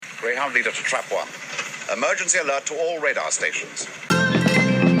Greyhound leader to trap 1. Emergency alert to all radar stations.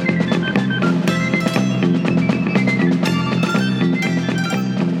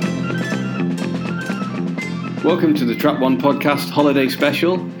 Welcome to the Trap One Podcast Holiday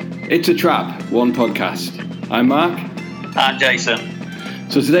Special. It's a Trap One Podcast. I'm Mark. I'm Jason.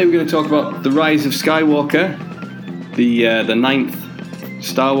 So today we're going to talk about The Rise of Skywalker, the ninth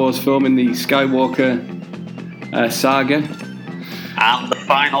Star Wars film in the Skywalker saga. And the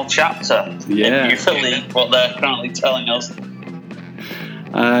final chapter. Yeah. If you believe what they're currently telling us.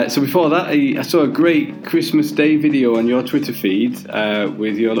 So before that, I saw a great Christmas Day video on your Twitter feed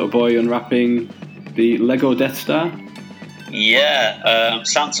with your little boy unwrapping the Lego Death Star. Yeah,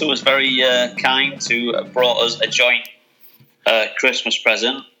 Santa was very kind to brought us a joint Christmas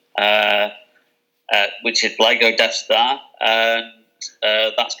present, which is Lego Death Star, and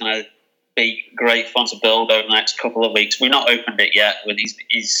that's going to be great fun to build over the next couple of weeks. We've not opened it yet.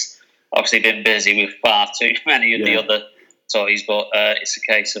 He's obviously been busy with far too many of the other toys, but it's a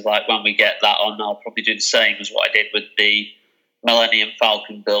case of like when we get that on, I'll probably do the same as what I did with the Millennium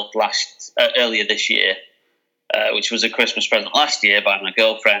Falcon build earlier this year, which was a Christmas present last year by my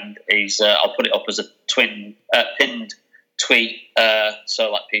girlfriend. I'll put it up as a pinned tweet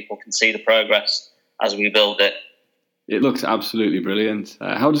so that people can see the progress as we build it. It looks absolutely brilliant.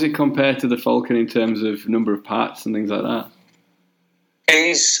 How does it compare to the Falcon in terms of number of parts and things like that?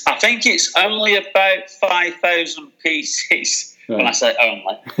 I think it's only about 5,000 pieces. Right. When I say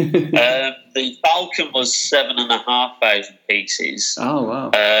only, the Falcon was 7,500 pieces. Oh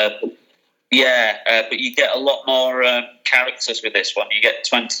wow! But you get a lot more characters with this one. You get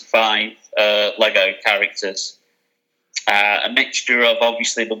 25 Lego characters, a mixture of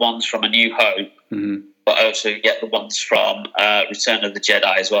obviously the ones from A New Hope, but also you get the ones from Return of the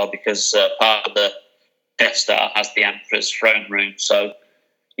Jedi as well, because part of the Death Star has the Emperor's throne room, so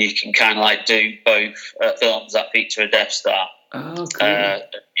you can kind of like do both films that feature a Death Star. Oh, cool.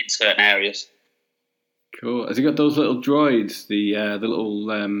 In certain areas. Cool. Has he got those little droids, the little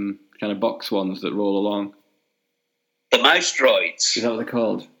kind of box ones that roll along? The mouse droids. Is that what they're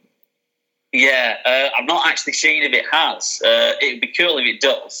called? Yeah, I've not actually seen if it has. It would be cool if it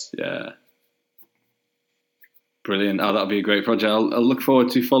does. Yeah. Brilliant. Oh, that'll be a great project. I'll look forward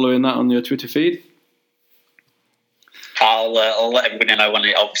to following that on your Twitter feed. I'll let everybody know when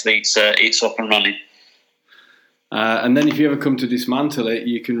it's up and running. And then if you ever come to dismantle it,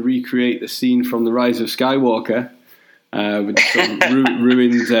 you can recreate the scene from The Rise of Skywalker with the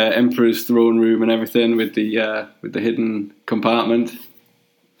ruined Emperor's throne room and everything with the hidden compartment.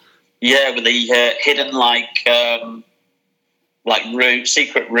 Yeah, with the hidden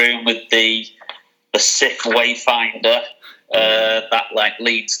secret room with the Sith Wayfinder that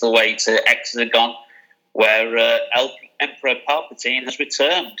leads the way to Exegol, where Emperor Palpatine has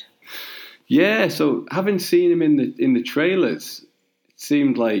returned. Yeah, so having seen him in the trailers, it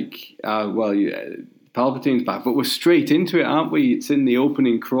seemed like Palpatine's back, but we're straight into it, aren't we? It's in the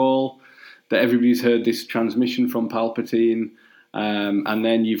opening crawl that everybody's heard this transmission from Palpatine, and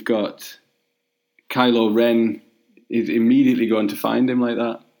then you've got Kylo Ren is immediately going to find him like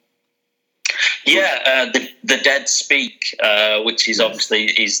that. Yeah, the dead speak, which is obviously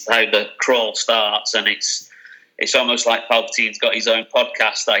is how the crawl starts, and it's almost like Palpatine's got his own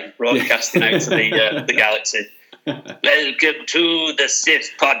podcast that he's broadcasting out to the galaxy. Welcome to the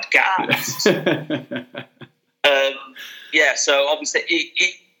Sith podcast. So obviously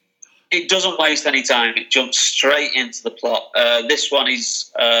it doesn't waste any time. It jumps straight into the plot. This one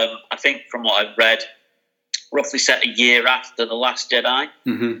is, I think from what I've read, roughly set a year after The Last Jedi.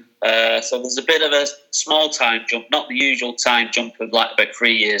 So there's a bit of a small time jump, not the usual time jump of like about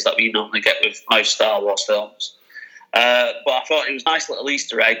 3 years that we normally get with most Star Wars films. But I thought it was a nice little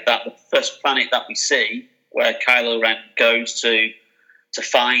Easter egg that the first planet that we see, where Kylo Ren goes to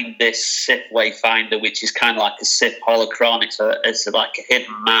find this Sith Wayfinder, which is kind of like a Sith holocron. It's like a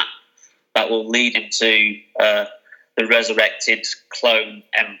hidden map that will lead him to the resurrected clone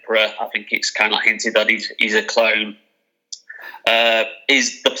Emperor. I think it's kind of like hinted that he's a clone.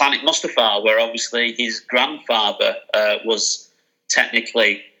 Is the planet Mustafar, where obviously his grandfather was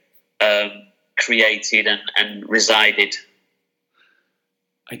technically created and resided.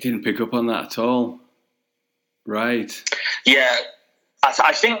 I didn't pick up on that at all. Right. Yeah,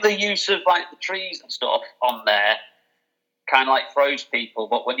 I think the use of like the trees and stuff on there kind of like throws people,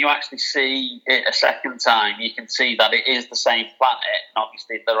 but when you actually see it a second time, you can see that it is the same planet, and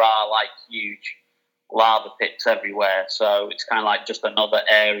obviously there are like huge lava pits everywhere, so it's kind of like just another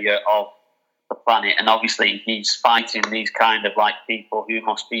area of the planet, and obviously he's fighting these kind of like people who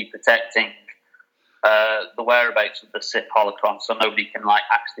must be protecting the whereabouts of the Sith holocron, so nobody can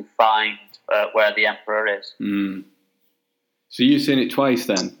actually find where the Emperor is. Mm. So you've seen it twice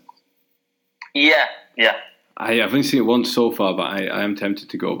then? Yeah. I've only seen it once so far, but I am tempted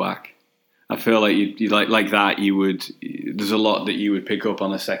to go back. I feel like you like that. You would. There's a lot that you would pick up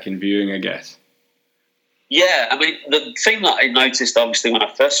on a second viewing, I guess. Yeah, I mean, the thing that I noticed, obviously, when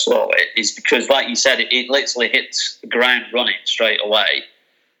I first saw it, is because, like you said, it literally hits the ground running straight away,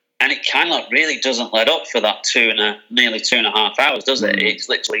 and it kind of really doesn't let up for that nearly 2.5 hours, does it? It's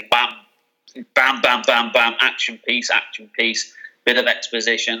literally bam, bam, bam, bam, bam, action piece, bit of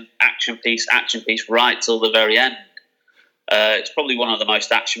exposition, action piece, right till the very end. It's probably one of the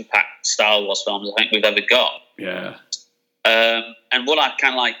most action-packed Star Wars films I think we've ever got. Yeah. And what I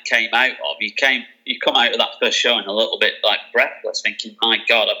kind of came out of, you come out of that first showing a little bit breathless, thinking, "My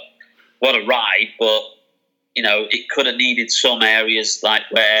God, what a ride!" But it could have needed some areas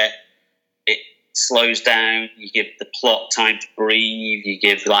where it slows down. You give the plot time to breathe. You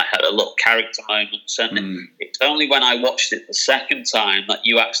give a little character moments, and it's only when I watched it the second time that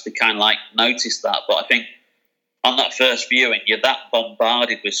you actually kind of noticed that. But I think on that first viewing, you're that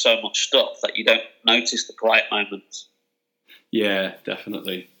bombarded with so much stuff that you don't notice the quiet moments. Yeah,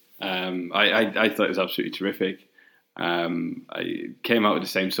 definitely. I thought it was absolutely terrific. I came out with the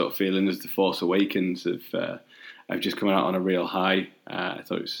same sort of feeling as The Force Awakens of just coming out on a real high. I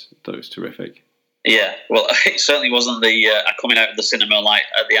thought it was terrific. Yeah, well, it certainly wasn't the coming out of the cinema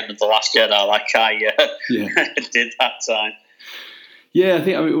at the end of The Last Jedi I did that time. Yeah, I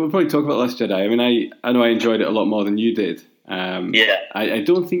think we'll probably talk about Last Jedi. I mean, I know I enjoyed it a lot more than you did. I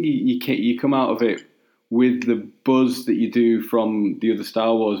don't think you come out of it with the buzz that you do from the other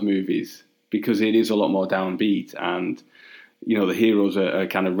Star Wars movies, because it is a lot more downbeat, and the heroes are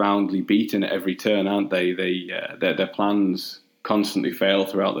kind of roundly beaten at every turn, aren't they? Their plans constantly fail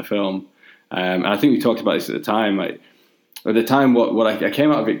throughout the film, and I think we talked about this at the time. At the time, what I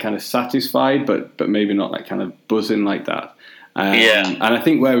came out of it kind of satisfied, but maybe not kind of buzzing like that. And I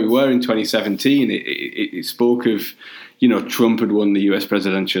think where we were in 2017, it spoke of, Trump had won the US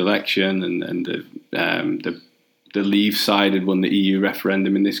presidential election, and the Leave side had won the EU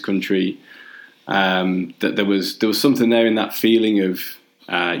referendum in this country. That there was something there in that feeling of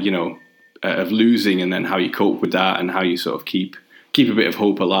losing, and then how you cope with that, and how you sort of keep a bit of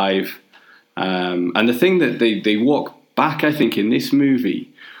hope alive. And the thing that they walk back, I think, in this movie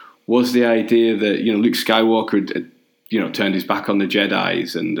was the idea that Luke Skywalker had turned his back on the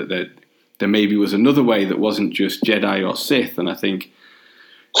Jedis, and that there maybe was another way that wasn't just Jedi or Sith. And I think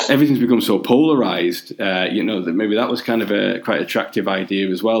everything's become so polarized, that maybe that was kind of a quite attractive idea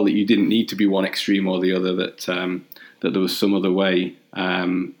as well, that you didn't need to be one extreme or the other, that there was some other way.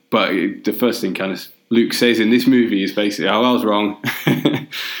 But the first thing kind of Luke says in this movie is basically, "Oh, I was wrong."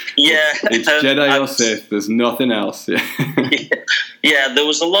 It's Jedi or Sith. There's nothing else. Yeah, there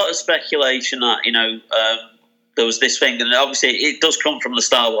was a lot of speculation that there was this thing, and obviously it does come from the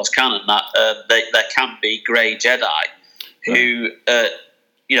Star Wars canon that there can be grey Jedi who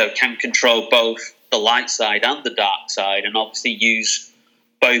can control both the light side and the dark side, and obviously use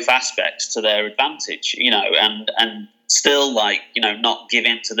both aspects to their advantage. And still not give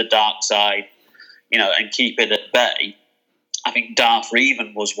in to the dark side, and keep it at bay. I think Darth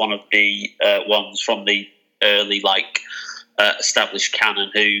Revan was one of the ones from the early established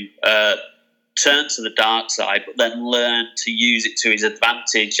canon who turned to the dark side, but then learned to use it to his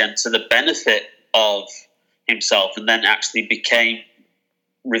advantage and to the benefit of himself, and then actually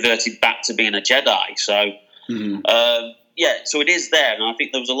reverted back to being a Jedi. So, so it is there, and I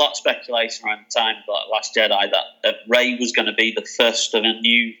think there was a lot of speculation around the time of Last Jedi that Rey was going to be the first of a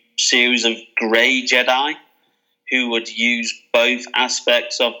new series of grey Jedi who would use both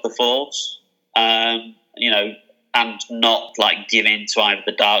aspects of the Force, and not give in to either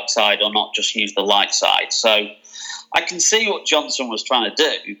the dark side or not just use the light side. So I can see what Johnson was trying to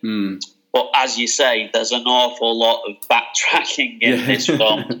do, but as you say, there's an awful lot of backtracking in this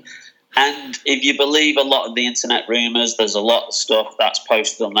film. And if you believe a lot of the internet rumours, there's a lot of stuff that's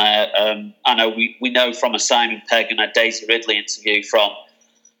posted on there. I know we know from a Simon Pegg and a Daisy Ridley interview from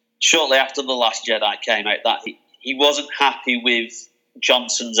shortly after The Last Jedi came out that he wasn't happy with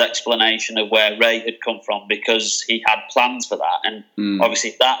Johnson's explanation of where Rey had come from, because he had plans for that. And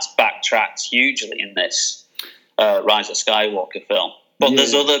obviously that's backtracked hugely in this Rise of Skywalker film. But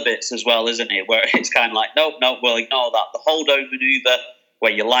there's other bits as well, isn't it, where it's kind of nope, we'll ignore that. The Holdo maneuver,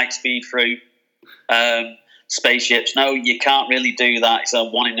 where you light speed through spaceships, no, you can't really do that. It's a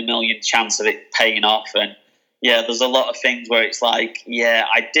 1 in a million chance of it paying off. And there's a lot of things where it's I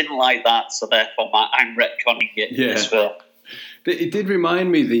didn't like that, so therefore I'm retconning it in this film. It did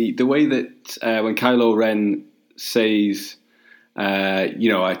remind me the way that when Kylo Ren says,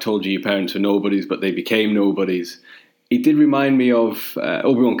 I told you your parents were nobodies, but they became nobodies. It did remind me of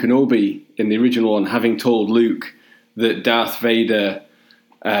Obi-Wan Kenobi in the original one, having told Luke that Darth Vader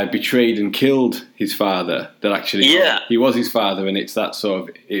betrayed and killed his father. That actually he was his father, and it's that sort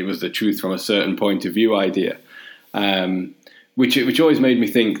of it was the truth from a certain point of view idea, which always made me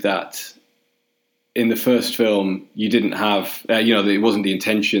think that in the first film you didn't have it wasn't the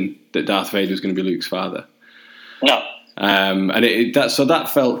intention that Darth Vader was going to be Luke's father. No. And that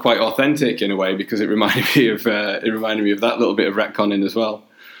felt quite authentic in a way, because it reminded me of that little bit of retconning as well.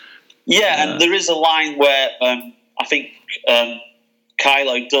 Yeah, and there is a line where I think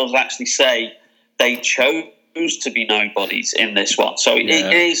Kylo does actually say they chose to be nobodies in this one. So it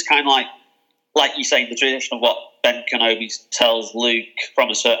is kind of like you say, the tradition of what Ben Kenobi tells Luke from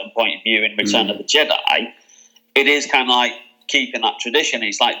a certain point of view in Return of the Jedi. It is kind of like keeping that tradition.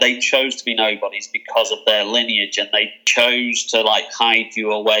 It's like they chose to be nobodies because of their lineage, and they chose to hide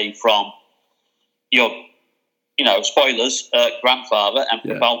you away from your, spoilers, grandfather,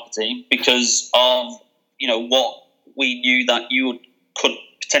 Emperor Palpatine, because of what we knew that you could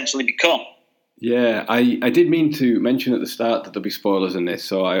potentially become. Yeah, I did mean to mention at the start that there'll be spoilers in this,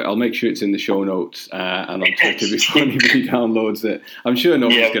 so I'll make sure it's in the show notes and on Twitter before anybody downloads it. I'm sure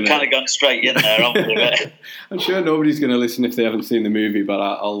nobody's going to... kind of gone straight in there, haven't we? I'm sure nobody's going to listen if they haven't seen the movie, but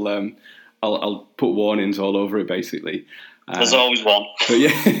I'll put warnings all over it, basically. There's always one. But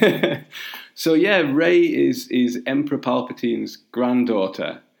yeah, Rey is Emperor Palpatine's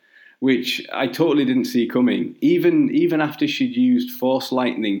granddaughter, which I totally didn't see coming. Even after she'd used Force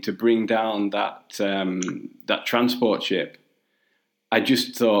lightning to bring down that transport ship, I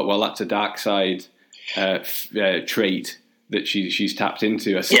just thought, well, that's a dark side trait that she's tapped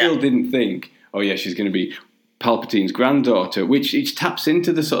into. I still didn't think, she's going to be Palpatine's granddaughter, which it taps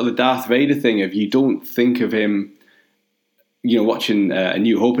into the sort of the Darth Vader thing of you don't think of him, watching A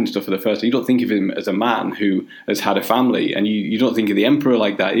New Hope and stuff for the first time, you don't think of him as a man who has had a family, and you don't think of the Emperor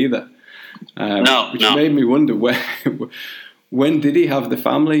like that either. Which made me wonder when did he have the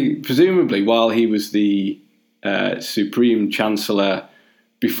family? Presumably while he was the Supreme Chancellor,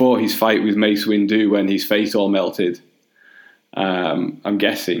 before his fight with Mace Windu when his face all melted. I'm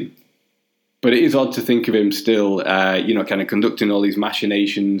guessing. But it is odd to think of him still, kind of conducting all these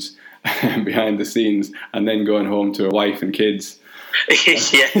machinations behind the scenes, and then going home to a wife and kids.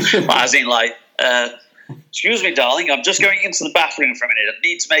 As in excuse me, darling, I'm just going into the bathroom for a minute. I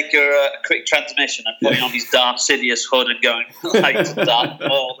need to make a quick transmission, and putting on his Darth Sidious hood and going to Darth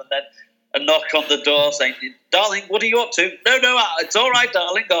Maul, and then a knock on the door saying, "Darling, what are you up to?" No, it's all right,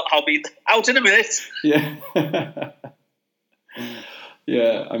 darling. I'll be out in a minute. Yeah.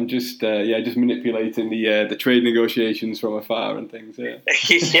 Yeah, I'm just manipulating the trade negotiations from afar and things. Yeah.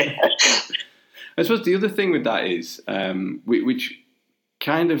 I suppose the other thing with that is, which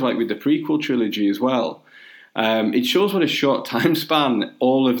kind of like with the prequel trilogy as well, it shows what a short time span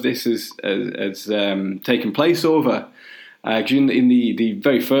all of this has taken place over. In the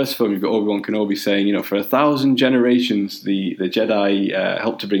very first film, you've got Obi-Wan Kenobi saying, for 1,000 generations, the Jedi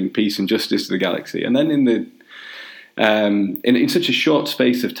helped to bring peace and justice to the galaxy, and then in such a short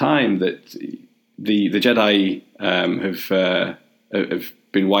space of time that the Jedi have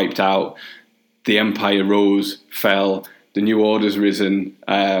been wiped out, the Empire rose, fell, the New Order's risen,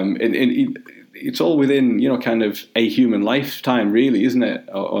 and it's all within kind of a human lifetime, really, isn't it?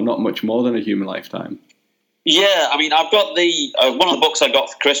 Or not much more than a human lifetime. Yeah, I mean, I've got one of the books I got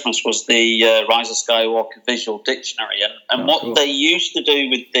for Christmas was the Rise of Skywalker Visual Dictionary, and what they used to do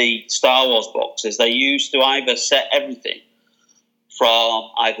with the Star Wars books is they used to either set everything from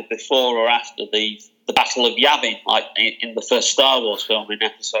either before or after the Battle of Yavin, like in the first Star Wars film in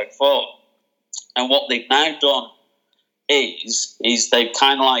Episode 4. And what they've now done is they've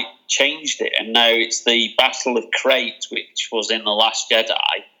kind of changed it, and now it's the Battle of Crate, which was in The Last Jedi,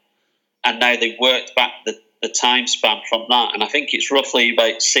 and now they've worked back the time span from that, and I think it's roughly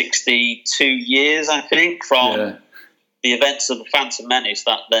about 62 years, I think, from the events of the Phantom Menace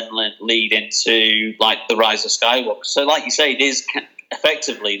that then lead into the Rise of Skywalker. So, like you say, it is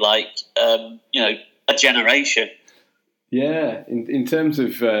effectively a generation. Yeah, in terms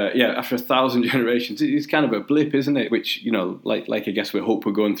of after 1,000 generations, it's kind of a blip, isn't it? Which like I guess we hope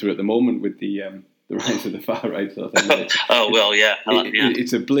we're going through at the moment with the rise of the far right sort of thing.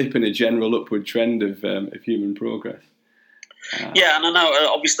 It's a blip in a general upward trend of human progress. And I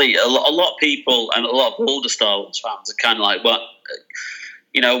know obviously a lot of people and a lot of older Star Wars fans are kind of like, what,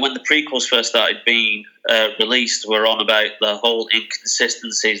 when the prequels first started being released, we're on about the whole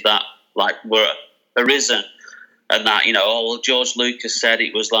inconsistencies that were arisen and that, George Lucas said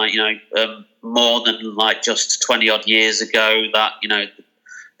it was like, more than like just 20 odd years ago that,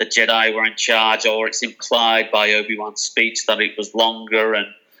 the Jedi were in charge, or it's implied by Obi-Wan's speech that it was longer.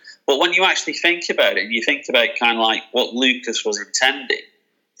 But when you actually think about it, and you think about kind of like what Lucas was intending,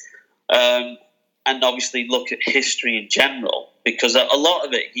 and obviously look at history in general, because a lot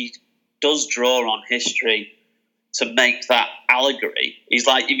of it, he does draw on history to make that allegory. He's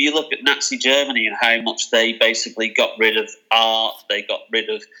like, if you look at Nazi Germany and how much they basically got rid of art, they got rid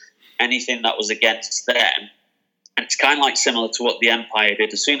of anything that was against them. And it's kind of like similar to what the Empire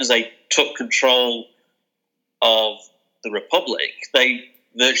did. As soon as they took control of the Republic, they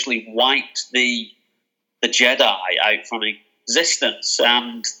virtually wiped the Jedi out from existence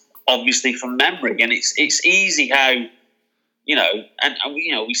and obviously from memory. And it's easy how,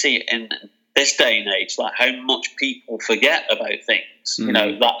 we see it in this day and age, like how much people forget about things,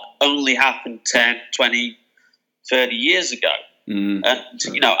 that only happened 10, 20, 30 years ago. And,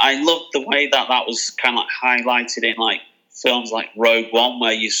 I loved the way that was kind of like highlighted in like films like Rogue One,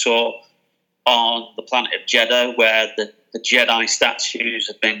 where you saw on the planet of Jeddah where the Jedi statues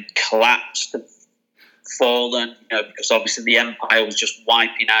have been collapsed and fallen, because obviously the Empire was just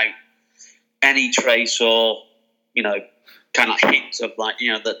wiping out any trace or, kind of hint of like,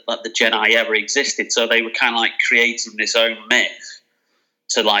 that the Jedi ever existed. So they were kind of like creating this own myth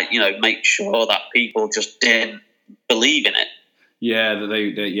to like, make sure that people just didn't believe in it. Yeah,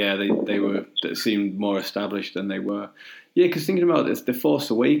 they were. That seemed more established than they were. Yeah, because thinking about this, The Force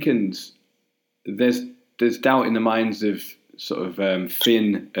Awakens, there's doubt in the minds of sort of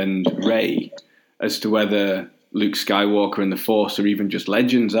Finn and Rey as to whether Luke Skywalker and the Force are even just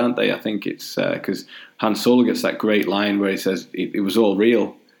legends, aren't they? I think it's because Han Solo gets that great line where he says it was all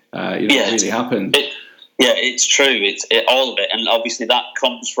real. It really happened. It's true. It's all of it, and obviously that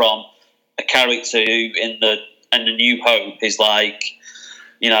comes from a character who in the New Hope is like,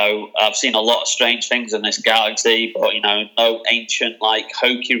 I've seen a lot of strange things in this galaxy, but no ancient like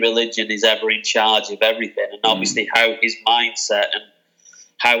hokey religion is ever in charge of everything, and obviously how his mindset and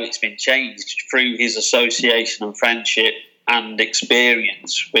how it's been changed through his association and friendship and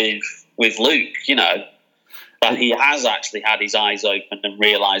experience with Luke, that he has actually had his eyes opened and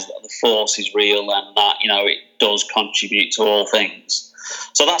realised that the Force is real and that, it does contribute to all things.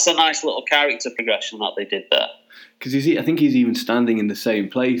 So that's a nice little character progression that they did there. Because I think he's even standing in the same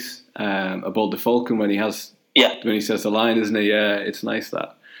place aboard the Falcon when he says the line, isn't he? Yeah, it's nice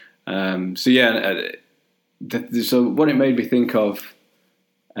that. So what it made me think of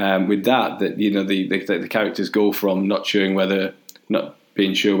with that the characters go from not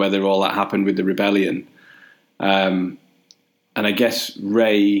being sure whether all that happened with the rebellion, and I guess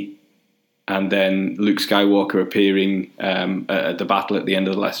Rey and then Luke Skywalker appearing at the battle at the end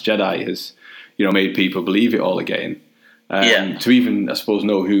of The Last Jedi has made people believe it all again. To even, I suppose,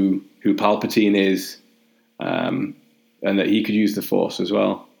 know who Palpatine is, and that he could use the Force as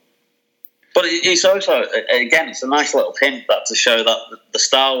well. But it's also, again, it's a nice little hint that to show that the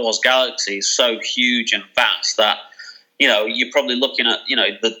Star Wars galaxy is so huge and vast that, you're probably looking at,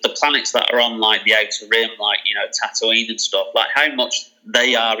 the planets that are on like the Outer Rim, like, Tatooine and stuff, like how much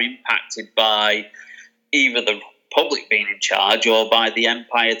they are impacted by either the Republic being in charge or by the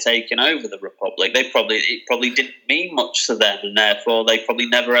Empire taking over the Republic. It probably didn't mean much to them, and therefore they probably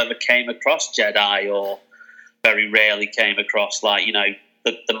never ever came across Jedi, or very rarely came across like,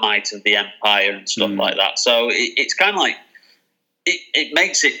 the might of the Empire and stuff like that. So it's kind of like, it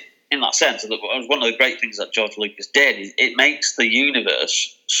makes it, in that sense, one of the great things that George Lucas did is it makes the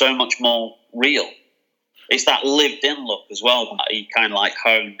universe so much more real. It's that lived-in look as well that he kind of like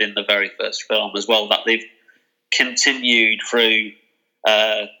honed in the very first film as well, that they've continued through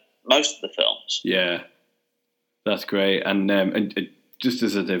most of the films. Yeah, that's great. And just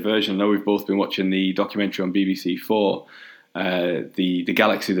as a diversion, I know we've both been watching the documentary on BBC 4, the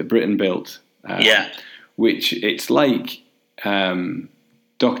Galaxy That Britain Built. Which it's like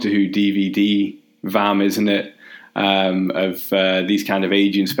Doctor Who DVD VAM, isn't it? Of these kind of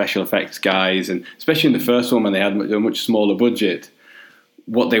aging special effects guys, and especially in the first one when they had a much smaller budget,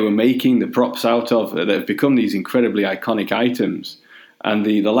 what they were making the props out of that have become these incredibly iconic items. And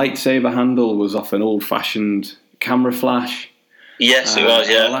the lightsaber handle was off an old-fashioned camera flash. Yes, it was,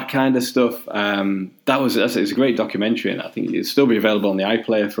 yeah. All that kind of stuff. It's a great documentary, and I think it'll still be available on the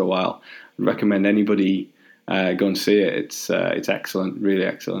iPlayer for a while. I'd recommend anybody go and see it. It's excellent, really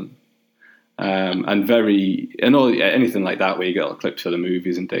excellent. And anything like that where you get all clips of the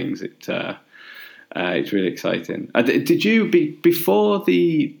movies and things, it's really exciting. Did you, before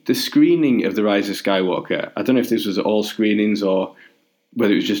the screening of The Rise of Skywalker, I don't know if this was all screenings or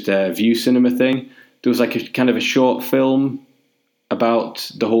whether it was just a View Cinema thing, was like a kind of a short film about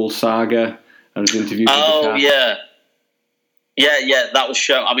the whole saga, and was interviewed with the cast. Yeah, that was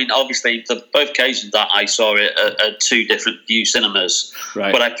shown. I mean, obviously, both occasions that I saw it at two different View cinemas,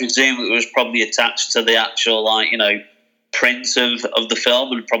 right. But I presume it was probably attached to the actual, print of the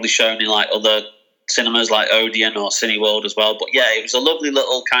film, and probably shown in like other cinemas like Odeon or Cineworld as well. But yeah, it was a lovely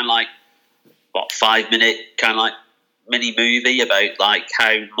little kind of 5-minute kind of mini movie about like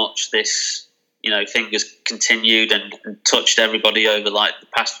how much this thing has continued and touched everybody over like the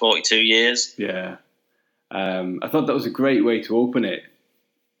past 42 years. Yeah. I thought that was a great way to open it,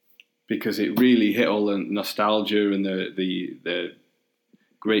 because it really hit all the nostalgia and the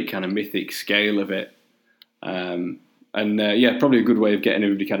great kind of mythic scale of it. Probably a good way of getting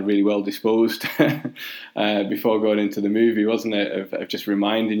everybody kind of really well disposed before going into the movie, wasn't it? Of just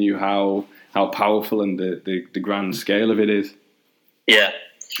reminding you how powerful and the grand scale of it is. Yeah.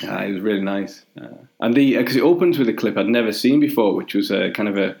 It was really nice. And because it opens with a clip I'd never seen before, which was a kind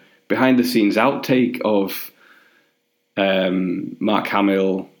of a behind-the-scenes outtake of Mark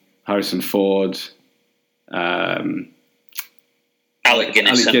Hamill, Harrison Ford, Alec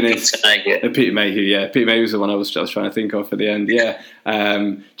Guinness, Peter Mayhew. Yeah, Peter Mayhew was the one I was trying to think of for the end. Yeah,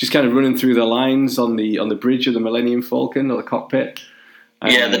 just kind of running through the lines on the bridge of the Millennium Falcon or the cockpit.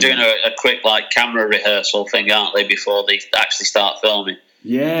 They're doing a quick camera rehearsal thing, aren't they, before they actually start filming?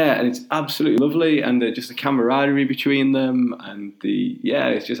 Yeah, and it's absolutely lovely, and just the camaraderie between them, and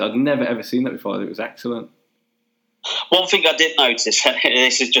it's just, I'd never ever seen that before. It was excellent. One thing I did notice, and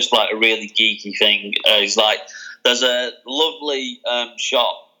this is just like a really geeky thing, is like there's a lovely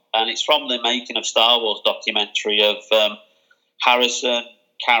shot, and it's from the making of Star Wars documentary of Harrison,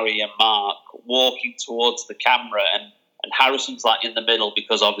 Carrie, and Mark walking towards the camera, and Harrison's like in the middle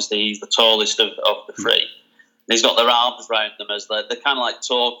because obviously he's the tallest of the three. He's got their arms around them as they're kind of like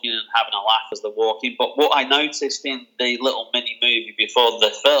talking and having a laugh as they're walking. But what I noticed in the little mini movie before the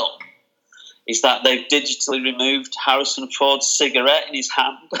film is that they've digitally removed Harrison Ford's cigarette in his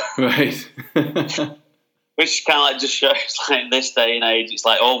hand. Right. Which kind of just shows in this day and age, it's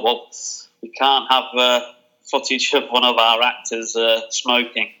like, oh, well, we can't have footage of one of our actors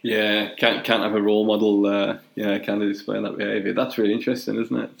smoking. Yeah, can't have a role model kind of displaying that behaviour. That's really interesting,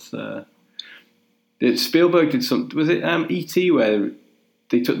 isn't it? Spielberg did some. Was it E.T. where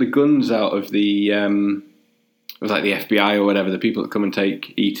they took the guns out of the? It was like the FBI or whatever. The people that come and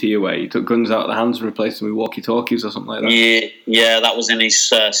take E.T. away. He took guns out of the hands and replaced them with walkie-talkies or something like that. Yeah, that was in his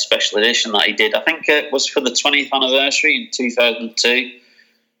special edition that he did. I think it was for the 20th anniversary in 2002,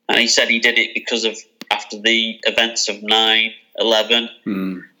 and he said he did it because of after the events of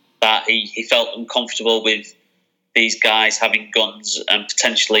 9/11 that he felt uncomfortable with these guys having guns and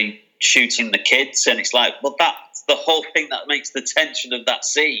potentially shooting the kids, and it's like, well, that's the whole thing that makes the tension of that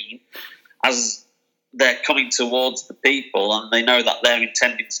scene as they're coming towards the people and they know that they're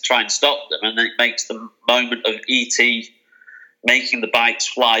intending to try and stop them, and then it makes the moment of E.T. making the bikes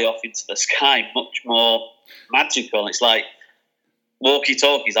fly off into the sky much more magical. It's like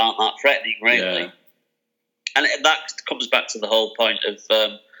walkie-talkies aren't that threatening, really. Yeah. And that comes back to the whole point of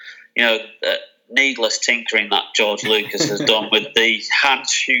needless tinkering that George Lucas has done with the hand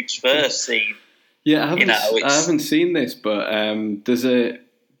shoots first scene. Yeah, I haven't seen this, but there's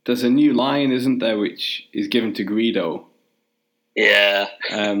a new line, isn't there, which is given to Greedo. Yeah.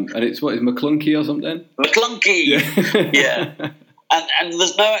 And it's what, is McClunky or something? McClunky! Yeah. And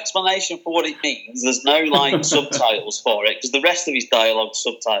there's no explanation for what it means. There's no subtitles for it, because the rest of his dialogue's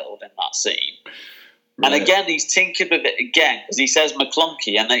subtitled in that scene. Right. And again, he's tinkered with it again, because he says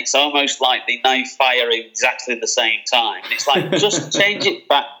McClunky, and it's almost like they now fire at exactly the same time. And it's like, just change it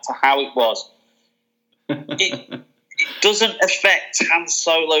back to how it was. It doesn't affect Han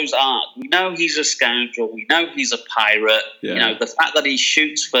Solo's arc. We know he's a scoundrel. We know he's a pirate. Yeah. The fact that he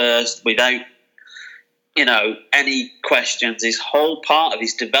shoots first without, any questions, his whole part of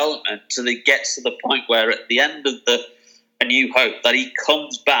his development, so that he gets to the point where at the end of A New Hope, that he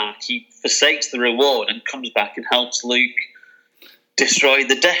comes back, he forsakes the reward and comes back and helps Luke destroy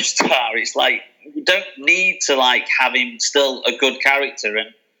the Death Star. It's like, you don't need to have him still a good character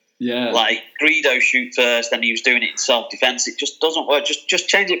and Greedo shoot first and he was doing it in self-defense. It just doesn't work. Just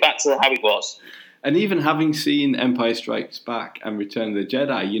change it back to how it was. And even having seen Empire Strikes Back and Return of the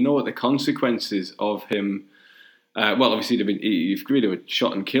Jedi, you know what the consequences of him. Obviously, if Greedo had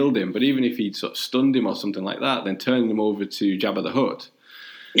shot and killed him, but even if he'd sort of stunned him or something like that, then turning him over to Jabba the Hutt,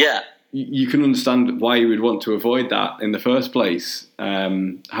 you can understand why you would want to avoid that in the first place,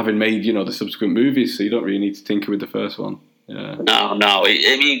 having made the subsequent movies. So you don't really need to tinker with the first one. Yeah. No.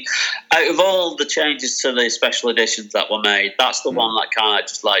 I mean, out of all the changes to the special editions that were made, that's the one that kind of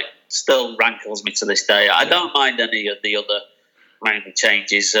just like still rankles me to this day. I don't mind any of the other minor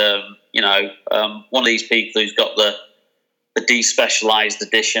changes. One of these people who's got the despecialized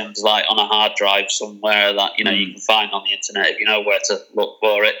editions, like on a hard drive somewhere that you can find on the internet if you know where to look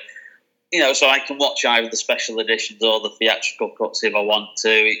for it. So I can watch either the special editions or the theatrical cuts if I want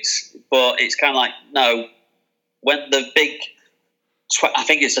to. But it's kind of like, no, when the big, I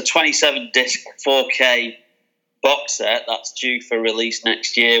think it's a 27-disc 4K box set that's due for release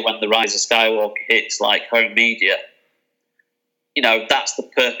next year when The Rise of Skywalker hits like home media, that's the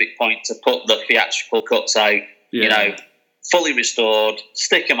perfect point to put the theatrical cuts out, fully restored,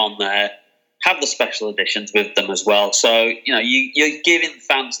 stick them on there, have the special editions with them as well. So, you're giving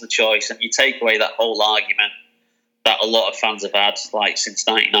fans the choice and you take away that whole argument that a lot of fans have had, like since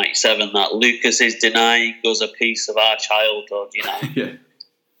 1997, that Lucas is denying us a piece of our childhood,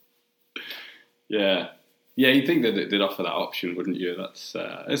 Yeah, you'd think that they'd offer that option, wouldn't you? That's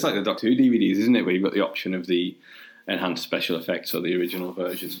it's like the Doctor Who DVDs, isn't it, where you've got the option of the enhanced special effects or the original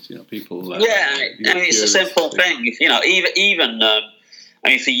versions. People. It's a simple thing.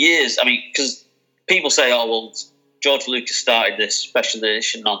 For years, because people say, "Oh, well, George Lucas started this special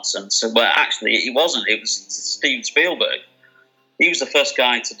edition nonsense," but actually, it wasn't. It was Steven Spielberg. He was the first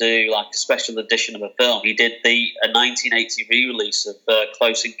guy to do like a special edition of a film. He did a 1980 re-release of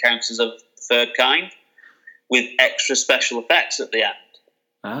Close Encounters of the Third Kind with extra special effects at the end.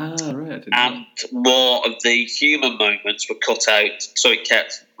 Ah, right. And more of the human moments were cut out, so it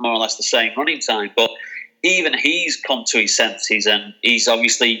kept more or less the same running time. But even he's come to his senses, and he's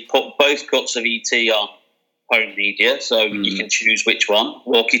obviously put both cuts of E.T. on home media, so you can choose which one,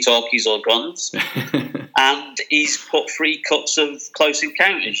 walkie-talkies or guns. And he's put 3 cuts of Close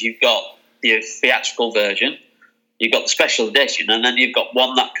Encounters. You've got the theatrical version, you've got the special edition, and then you've got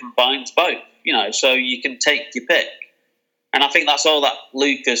one that combines both, so you can take your pick. And I think that's all that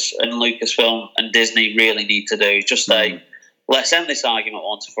Lucas and Lucasfilm and Disney really need to do. Just say, let's end this argument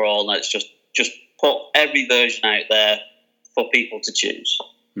once and for all. Let's just put every version out there for people to choose.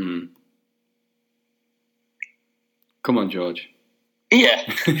 Come on, George. Yeah.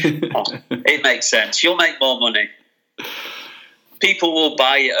 It makes sense. You'll make more money. People will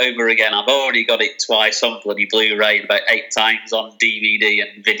buy it over again. I've already got it twice on bloody Blu-ray and about 8 times on DVD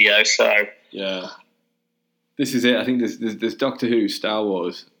and video. So yeah. This is it. I think there's Doctor Who, Star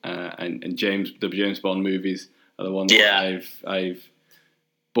Wars, and the James Bond movies are the ones that I've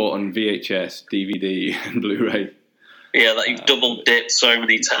bought on VHS, DVD, and Blu-ray. Yeah, that you've double dipped so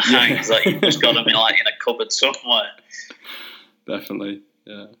many times that you've just got them in a cupboard somewhere. Definitely,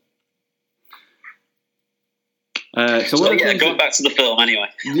 yeah. Going back to the film anyway.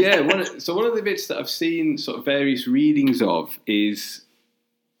 One of the bits that I've seen sort of various readings of is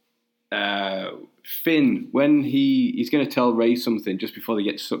Finn, when he's going to tell Rey something just before they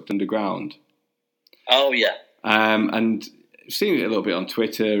get sucked underground. Oh, yeah. And seeing it a little bit on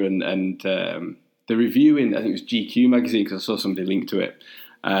Twitter and the review in, I think it was GQ magazine, because I saw somebody link to it,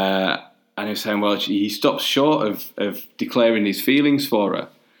 and he was saying, well, he stops short of declaring his feelings for her.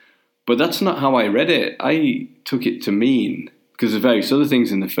 But that's not how I read it. I took it to mean, because there's various other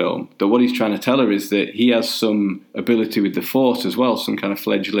things in the film, that what he's trying to tell her is that he has some ability with the Force as well, some kind of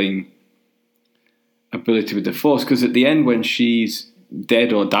fledgling ability with the Force. Because at the end, when she's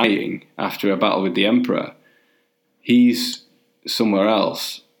dead or dying after a battle with the Emperor, he's somewhere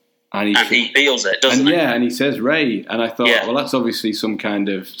else. And he feels it, doesn't he? Yeah, and he says Rey. And I thought, well, that's obviously some kind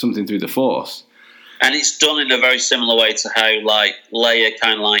of something through the Force. And it's done in a very similar way to how, like, Leia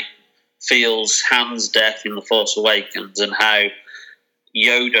kind of, like, feels Han's death in The Force Awakens, and how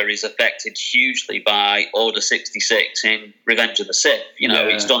Yoda is affected hugely by Order 66 in Revenge of the Sith.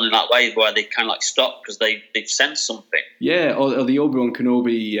 It's done in that way where they kind of, like, stop because they've sensed something. Yeah, or the Obi-Wan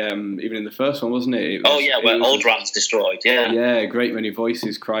Kenobi, even in the first one, wasn't it? Where Aldran's destroyed, Yeah, a great many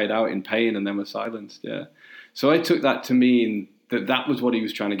voices cried out in pain and then were silenced, yeah. So I took that to mean that was what he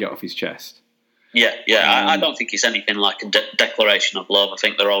was trying to get off his chest. Yeah. I don't think it's anything like a declaration of love. I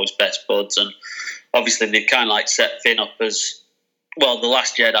think they're always best buds, and obviously they've kind of like set Finn up as, well, the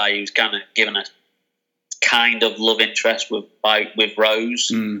Last Jedi, he was kind of given a kind of love interest with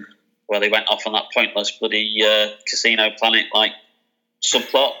Rose, where they went off on that pointless bloody casino planet like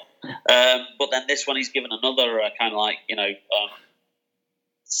subplot. But then this one, he's given another kind of like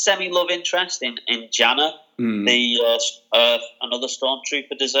semi-love interest in Janna, another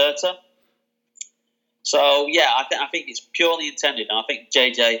stormtrooper deserter. So yeah, I think it's purely intended, and I think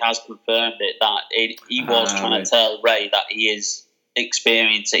JJ has confirmed it that he was trying to tell Rey that he is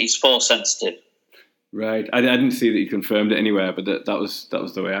experiencing. He's Force sensitive. Right. I didn't see that you confirmed it anywhere, but that was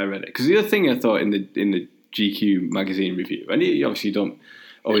the way I read it. Because the other thing I thought in the GQ magazine review, and you obviously don't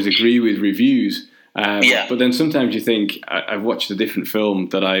always agree with reviews, but then sometimes you think, I've watched a different film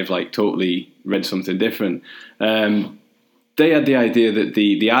that I've like totally read something different. They had the idea that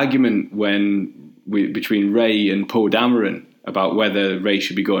the argument between Rey and Poe Dameron about whether Rey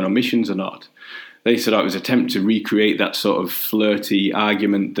should be going on missions or not, they said it was an attempt to recreate that sort of flirty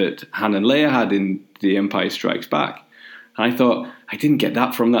argument that Han and Leia had in The Empire Strikes Back. And I thought, I didn't get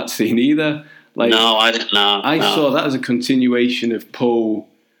that from that scene either. Like, no, I didn't know. I saw that as a continuation of Poe,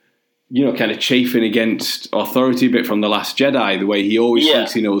 kind of chafing against authority a bit from The Last Jedi, the way he always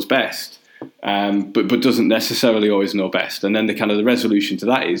thinks he knows best, but doesn't necessarily always know best. And then the resolution to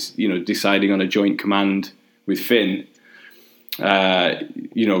that is, deciding on a joint command with Finn,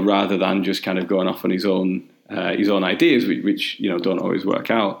 rather than just kind of going off on his own ideas, which don't always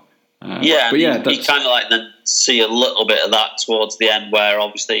work out. You kind of like then see a little bit of that towards the end, where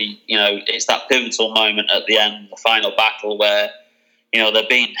obviously it's that pivotal moment at the end, the final battle, where they're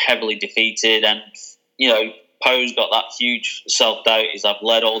being heavily defeated, and Poe's got that huge self-doubt. I've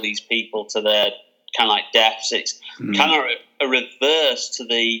led all these people to their kind of like deaths. It's kind of a reverse to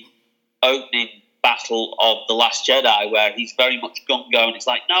the opening battle of The Last Jedi, where he's very much gung-go, and it's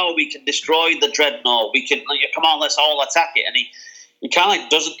like, no, we can destroy the Dreadnought, we can, come on, let's all attack it. And he kind of like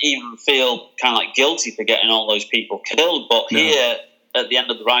doesn't even feel kind of like guilty for getting all those people killed. But here, at the end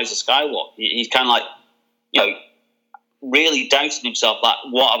of The Rise of Skywalker, he's kind of like, really doubting himself, like,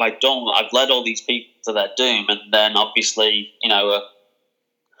 what have I done? I've led all these people to their doom. And then obviously,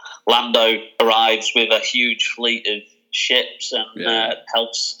 Lando arrives with a huge fleet of ships and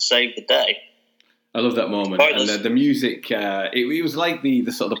helps save the day. I love that moment. And the music, it was like the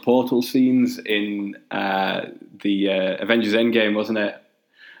sort of the portal scenes in the Avengers Endgame, wasn't it?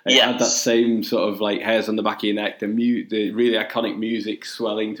 It had that same sort of like hairs on the back of your neck, the really iconic music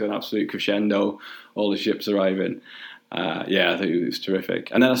swelling to an absolute crescendo, all the ships arriving. I think it was terrific.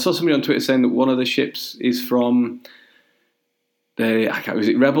 And then I saw somebody on Twitter saying that one of the ships is from was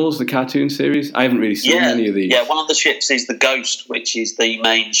it Rebels, the cartoon series? I haven't really seen any of these. Yeah, one of the ships is the Ghost, which is the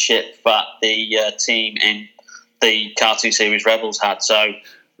main ship that the team in the cartoon series Rebels had. So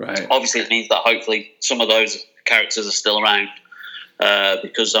obviously it means that hopefully some of those characters are still around,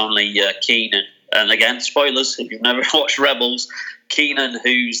 because only Keenan, and again, spoilers if you've never watched Rebels, Keenan,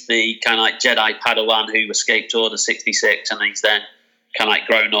 who's the kind of like Jedi Padawan who escaped Order 66, and he's then kind of like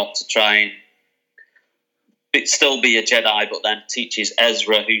grown up to try and still be a Jedi, but then teaches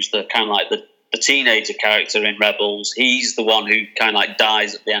Ezra, who's the kind of like the teenager character in Rebels. He's the one who kind of like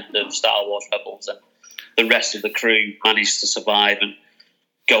dies at the end of Star Wars Rebels, and the rest of the crew manage to survive and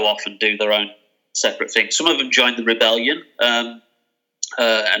go off and do their own separate things. Some of them join the rebellion, and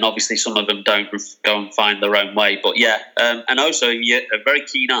obviously some of them don't go and find their own way. But and also a very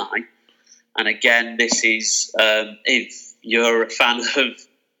keen eye. And again, this is if you're a fan of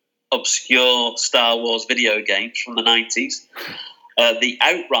obscure Star Wars video games from the 90s, the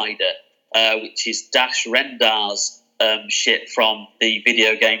Outrider, which is Dash Rendar's ship from the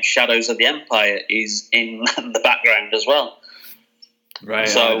video game Shadows of the Empire, is in the background as well. Right.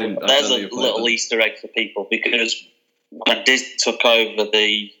 So there's a little Easter egg for people, because when Disney took over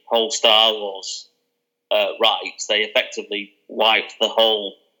the whole Star Wars rights, they effectively wiped the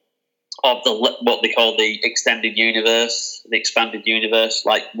whole of what they call the extended universe, the expanded universe.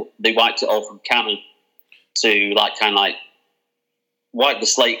 Like, they wiped it all from canon to kind of wipe the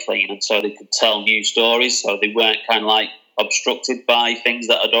slate clean, and so they could tell new stories, so they weren't kind of obstructed by things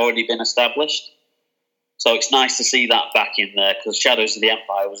that had already been established. So it's nice to see that back in there, because Shadows of the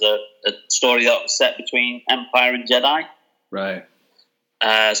Empire was a story that was set between Empire and Jedi. Right.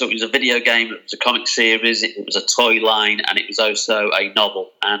 So it was a video game, it was a comic series, it was a toy line, and it was also a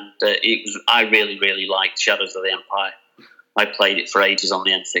novel. And I really, really liked Shadows of the Empire. I played it for ages on the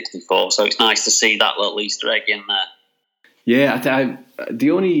N64, so it's nice to see that little Easter egg in there. Yeah,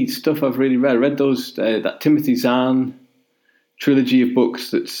 the only stuff I've really read, I read those that Timothy Zahn trilogy of books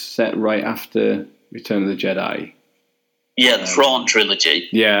that's set right after Return of the Jedi. Yeah, the Thrawn trilogy.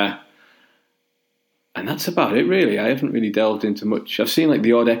 Yeah. And that's about it, really. I haven't really delved into much. I've seen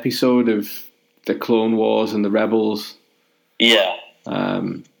the odd episode of the Clone Wars and the Rebels. Yeah.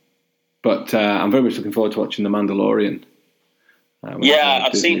 But I'm very much looking forward to watching The Mandalorian.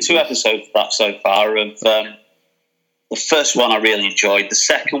 I've seen 2 episodes of that so far. The first one I really enjoyed. The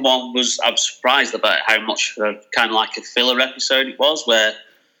second one I was surprised about how much kind of like a filler episode it was, where it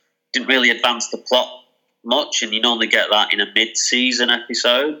didn't really advance the plot much, and you normally get that in a mid-season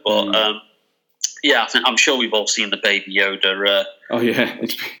episode. But I'm sure we've all seen the Baby Yoda.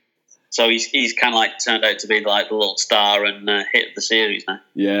 So he's kind of like turned out to be like the little star and hit of the series now.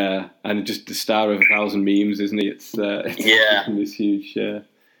 Yeah, and just the star of 1,000 memes, isn't he? It's this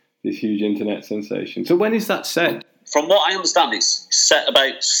huge internet sensation. So when is that set? From what I understand, it's set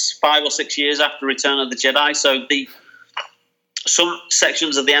about 5 or 6 years after Return of the Jedi. So some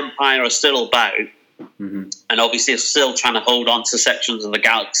sections of the Empire are still about, and obviously are still trying to hold on to sections of the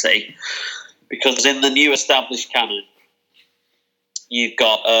galaxy, because in the new established canon, you've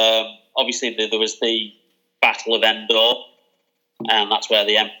got obviously there was the Battle of Endor, and that's where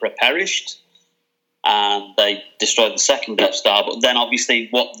the Emperor perished, and they destroyed the second Death Star. But then obviously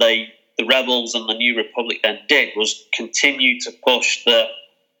what the Rebels and the New Republic then did was continue to push the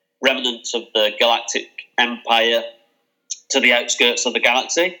remnants of the Galactic Empire to the outskirts of the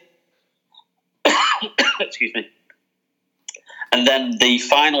galaxy. Excuse me. And then the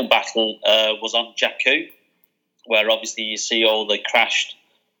final battle was on Jakku, where obviously you see all the crashed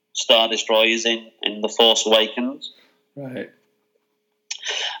Star Destroyers in The Force Awakens. Right.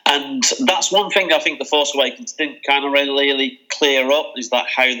 And that's one thing I think The Force Awakens didn't kind of really clear up, is that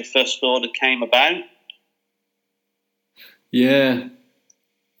how the First Order came about. Yeah.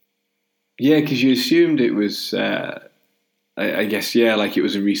 Yeah, because you assumed it was, I guess, like it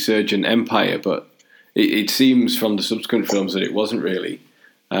was a resurgent empire, but it seems from the subsequent films that it wasn't really.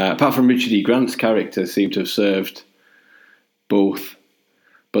 Apart from Richard E. Grant's character seemed to have served both.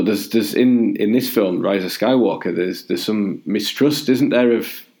 But there's in this film, Rise of Skywalker, there's some mistrust, isn't there, of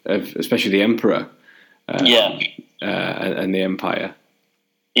especially the Emperor and the Empire.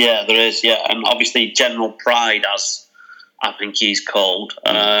 Yeah, there is, and obviously General Pride, as I think he's called.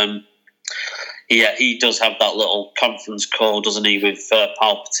 He does have that little conference call, doesn't he, with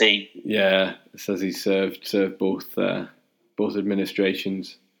Palpatine? Yeah, it says he served both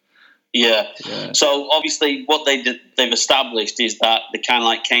administrations. Yeah. So obviously, what they've established is that they kind of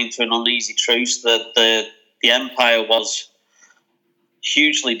like came to an uneasy truce. That the Empire was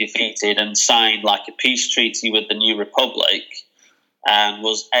hugely defeated and signed like a peace treaty with the New Republic, and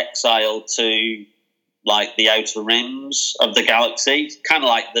was exiled to like the outer rims of the galaxy, kind of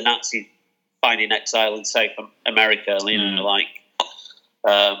like the Nazis finding exile in South America. You know, like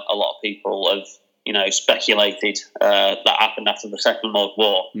a lot of people have speculated that happened after the Second World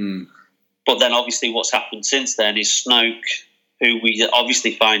War. But then obviously what's happened since then is Snoke, who we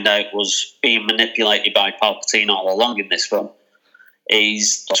obviously find out was being manipulated by Palpatine all along in this film,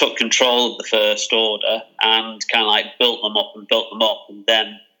 he's took control of the First Order and kind of like built them up. And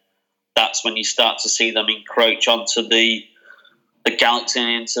then that's when you start to see them encroach onto the galaxy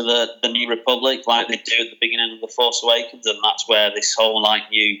and into the New Republic, like they do at the beginning of The Force Awakens. And that's where this whole like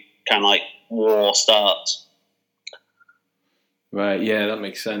new kind of like war starts. Right, yeah, that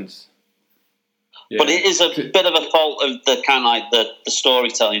makes sense. Yeah. But it is a bit of a fault of the kind of like the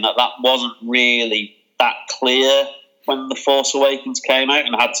storytelling. That wasn't really that clear when The Force Awakens came out,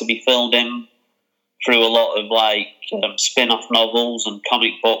 and had to be filled in through a lot of like spin-off novels and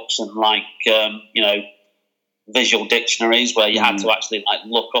comic books and like visual dictionaries where you had to actually like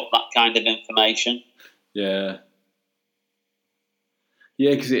look up that kind of information. Yeah,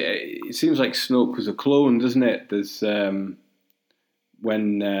 because it seems like Snoke was a clone, doesn't it? There's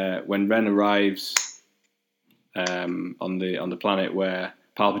when Ren arrives on the planet where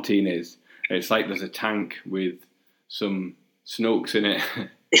Palpatine is, it's like there's a tank with some Snokes in it.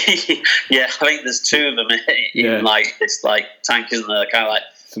 Yeah, I think there's two of them in like this like tank, isn't there? Kind of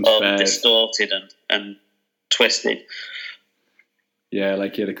like distorted and twisted. Yeah,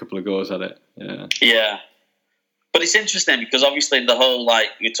 like he had a couple of goes at it. Yeah. But it's interesting because obviously the whole like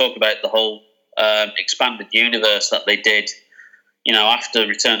you talk about the whole expanded universe that they did, after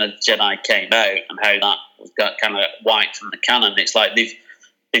Return of the Jedi came out, and how that got kind of wiped from the canon. It's like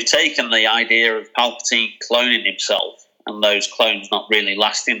they've taken the idea of Palpatine cloning himself, and those clones not really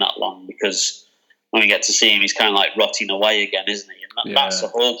lasting that long, because when we get to see him, he's kind of like rotting away again, isn't he? And that's the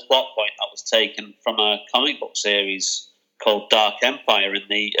whole plot point that was taken from a comic book series called Dark Empire in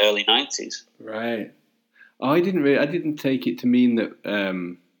the early 90s. Right. Oh, I didn't take it to mean that.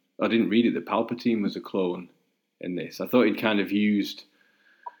 I didn't read it that Palpatine was a clone in this. I thought he'd kind of used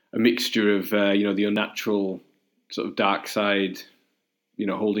a mixture of the unnatural sort of dark side,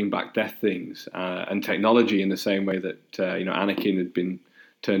 holding back death things, and technology in the same way that Anakin had been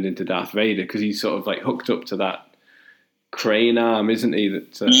turned into Darth Vader, because he's sort of like hooked up to that crane arm, isn't he?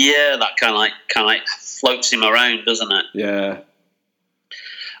 That that kind of like floats him around, doesn't it? Yeah.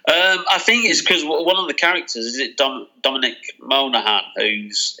 I think it's because one of the characters, is it Dominic Monaghan,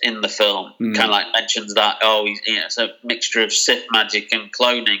 who's in the film, kind of like mentions that, it's a mixture of Sith magic and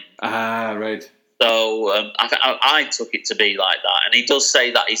cloning. Ah, right. So I took it to be like that. And he does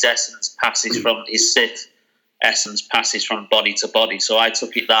say that his essence passes from his Sith essence passes from body to body. So I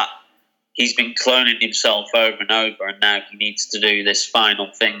took it that he's been cloning himself over and over, and now he needs to do this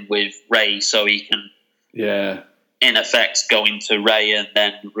final thing with Rey so he can, in effect, go into Rey and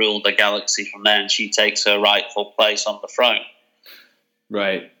then rule the galaxy from there, and she takes her rightful place on the throne.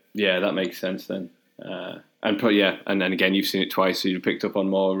 Right. Yeah, that makes sense then. And then again, you've seen it twice, so you picked up on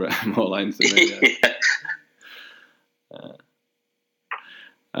more lines than me.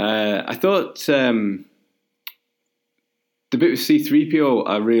 I thought the bit with C-3PO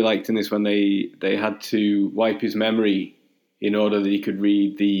I really liked in this when they had to wipe his memory in order that he could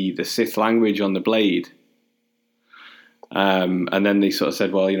read the Sith language on the blade. And then they sort of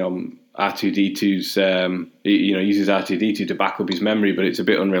said, well, R2-D2's, uses R2-D2 to back up his memory, but it's a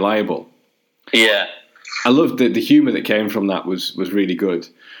bit unreliable. Yeah. I loved the humour that came from that was really good.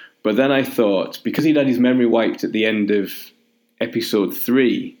 But then I thought, because he'd had his memory wiped at the end of episode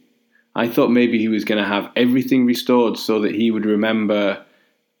 3, I thought maybe he was going to have everything restored so that he would remember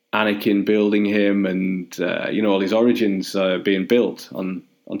Anakin building him and, all his origins being built on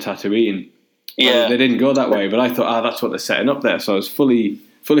Tatooine. Yeah. They didn't go that way, but I thought, that's what they're setting up there. So I was fully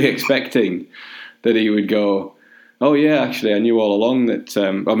expecting that he would go, oh yeah, actually I knew all along that,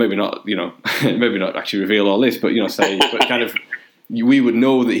 or maybe not, maybe not actually reveal all this, but, but kind of, we would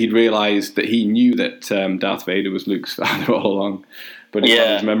know that he'd realised that he knew that Darth Vader was Luke's father all along, but he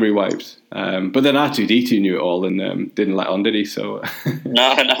had his memory wiped. But then R2-D2 knew it all and didn't let on, did he? So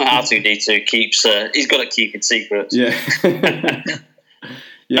no, R2-D2 keeps, he's got to keep it secret. Yeah.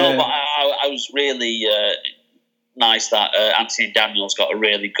 No, but I was really nice that Anthony Daniels got a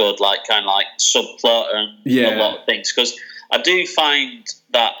really good, subplot and a lot of things. Because I do find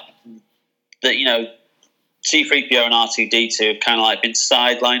that C-3PO and R2-D2 have kind of been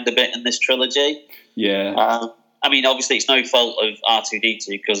sidelined a bit in this trilogy. Yeah. Obviously it's no fault of R2-D2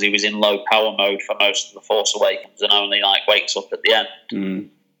 because he was in low power mode for most of The Force Awakens and only wakes up at the end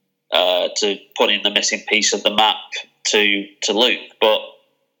to put in the missing piece of the map to Luke. But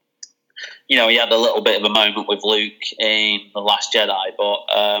he had a little bit of a moment with Luke in The Last Jedi, but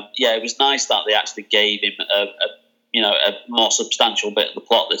it was nice that they actually gave him a more substantial bit of the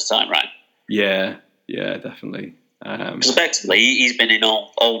plot this time round. Yeah, definitely. Because effectively, he's been in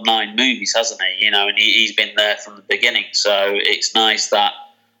all 9 movies, hasn't he? And he's been there from the beginning. So it's nice that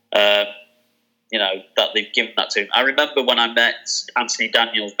that they've given that to him. I remember when I met Anthony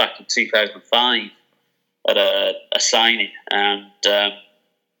Daniels back in 2005 at a signing, and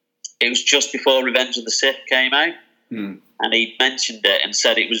it was just before Revenge of the Sith came out, and he mentioned it and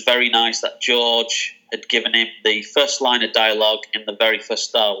said it was very nice that George had given him the first line of dialogue in the very first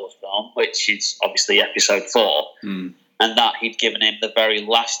Star Wars film, which is obviously Episode 4, and that he'd given him the very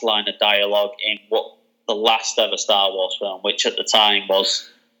last line of dialogue in what the last ever Star Wars film, which at the time was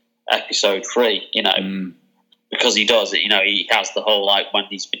Episode 3. Because he does it, he has the whole when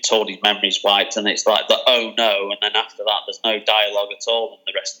he's been told his memory's wiped, and it's the oh no, and then after that there's no dialogue at all in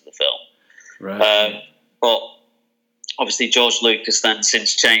the rest of the film. Right. But obviously George Lucas then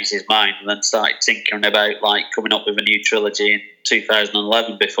since changed his mind and then started tinkering about coming up with a new trilogy in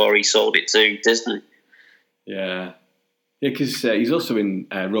 2011 before he sold it to Disney. Yeah, because he's also in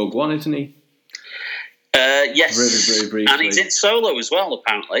Rogue One, isn't he? Yes, very briefly. And he's in Solo as well,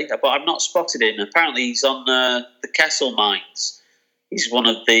 apparently. But I've not spotted him. Apparently, he's on the Kessel Mines. He's one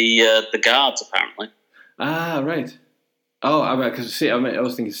of the guards, apparently. Ah, right. Oh, I was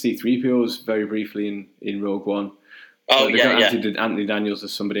thinking C-3PO was very briefly in Rogue One. Oh, yeah. Anthony Daniels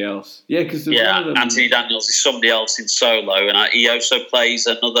is somebody else. Yeah, because Anthony Daniels is somebody else in Solo, and he also plays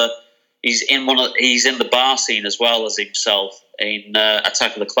another. He's in the bar scene as well as himself in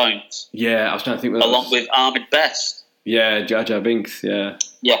Attack of the Clones. Yeah, I was trying to think. Along with Ahmed Best. Yeah, Jar Jar Binks. Yeah.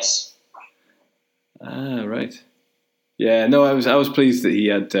 Yes. Ah, right. Yeah, no, I was pleased that he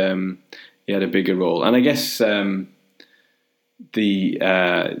had a bigger role, and I guess the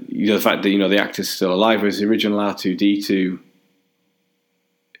fact that the actor's still alive was the original R2-D2,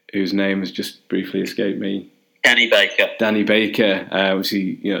 whose name has just briefly escaped me. Danny Baker,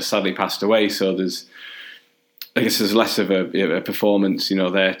 obviously, sadly passed away. So there's less of a performance,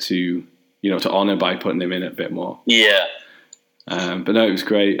 there to honour by putting him in a bit more. Yeah. But no, it was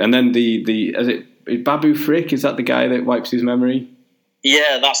great. And then is it Babu Frick? Is that the guy that wipes his memory?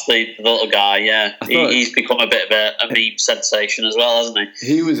 Yeah, that's the little guy. Yeah, he's become a bit of a meme sensation as well, hasn't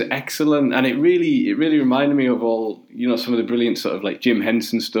he? He was excellent, and it really reminded me of all some of the brilliant sort of Jim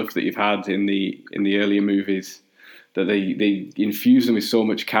Henson stuff that you've had in the earlier movies. That they infuse them with so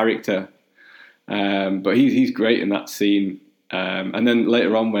much character, but he's great in that scene. And then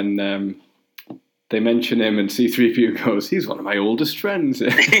later on when they mention him, and C-3PO goes, "He's one of my oldest friends."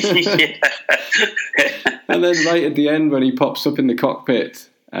 And then right at the end, when he pops up in the cockpit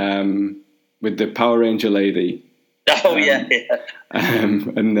with the Power Ranger lady. Oh, yeah.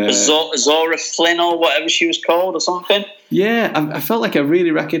 And Zora Flynn or whatever she was called or something. Yeah, I felt like I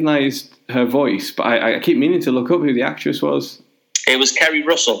really recognised her voice, but I keep meaning to look up who the actress was. It was Kerry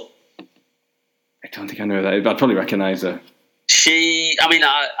Russell. I don't think I know that. I'd probably recognise her. You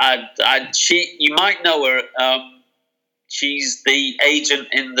might know her. She's the agent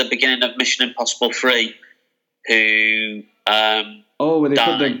in the beginning of Mission Impossible 3 who where they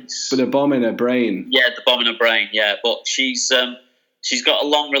put the bomb in her brain. Yeah, the bomb in her brain, yeah. But she's got a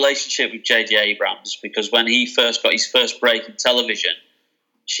long relationship with J.J. Abrams because when he first got his first break in television,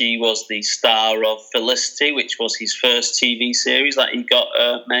 she was the star of Felicity, which was his first TV series that he got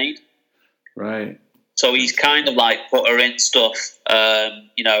made. Right. So he's kind of like put her in stuff,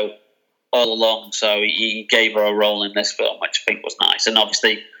 all along. So he gave her a role in this film, which I think was nice. And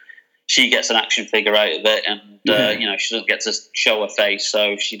obviously, she gets an action figure out of it, and she doesn't get to show her face,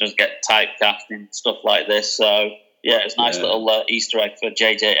 so she doesn't get typecast in stuff like this. So yeah, it's a nice little Easter egg for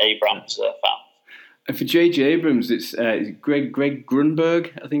J.J. Abrams fans. And for J.J. Abrams, it's Greg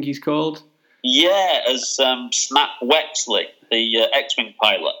Grunberg, I think he's called. Yeah, as Snap Wexley, the X-Wing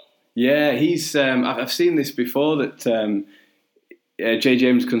pilot. Yeah, he's. I've seen this before that J.J.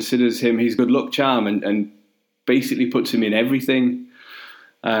 Abrams considers him his good luck charm and basically puts him in everything.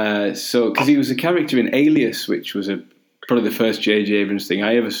 Because he was a character in Alias, which was probably the first J.J. Abrams thing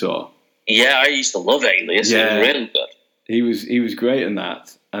I ever saw. Yeah, I used to love Alias. Yeah. It was really good. He was great in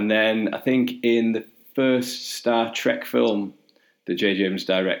that. And then I think in the first Star Trek film that J.J. Abrams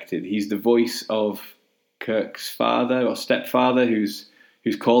directed, he's the voice of Kirk's father or stepfather who's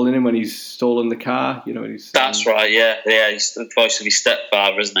calling him when he's stolen the car. That's right. Yeah. He's the voice of his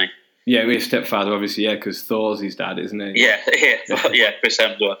stepfather, isn't he? Yeah, his stepfather, obviously, because Thor's his dad, isn't he? Yeah, Chris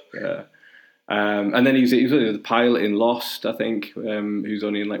Hemsworth. Yeah. And then he was the pilot in Lost, I think, who's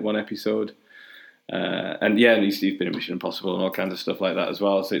only in like one episode. And he's been in Mission Impossible and all kinds of stuff like that as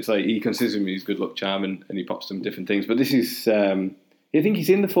well. So it's like he considers him his good luck charm and he pops some different things. But this is, I think he's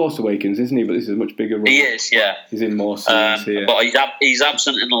in The Force Awakens, isn't he? But this is a much bigger role. He is, yeah. He's in more scenes here. But he's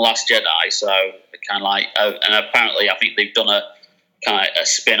absent in The Last Jedi, so kind of like, and apparently I think they've done a kind of a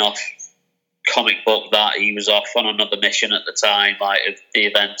spin-off comic book that he was off on another mission at the time, like of the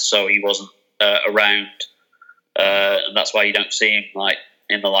event, so he wasn't around, and that's why you don't see him like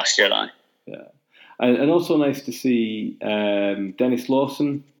in The Last Jedi. Yeah, and also nice to see Dennis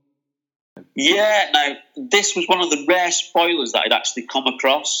Lawson. Yeah, now this was one of the rare spoilers that I'd actually come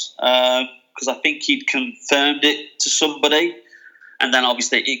across because I think he'd confirmed it to somebody, and then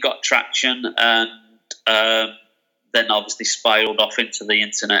obviously it got traction and. Then obviously spiraled off into the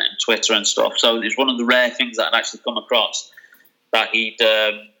internet and Twitter and stuff. So it's one of the rare things that I'd actually come across that he'd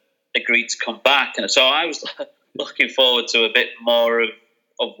agreed to come back. And so I was looking forward to a bit more of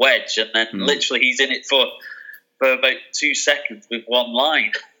Wedge. And then literally he's in it for about 2 seconds with one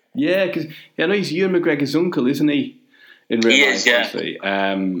line. Yeah, because I know he's Ewan McGregor's uncle, isn't he? In real life, obviously.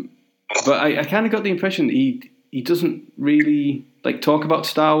 But I kind of got the impression he doesn't really like talk about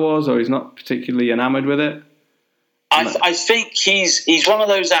Star Wars, or he's not particularly enamoured with it. I think he's one of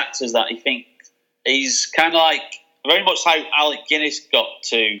those actors that I think he's kind of like very much how Alec Guinness got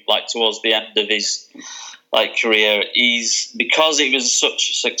to like towards the end of his like career. He's because it was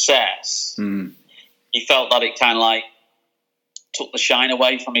such a success. He felt that it kind of like took the shine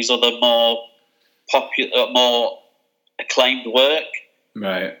away from his other more popular, more acclaimed work.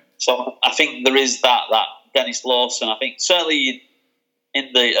 Right. So I think there is that Dennis Lawson. I think certainly.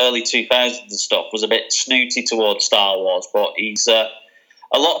 In the early 2000s and stuff, was a bit snooty towards Star Wars, but he's a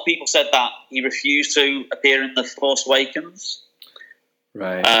lot of people said that he refused to appear in The Force Awakens.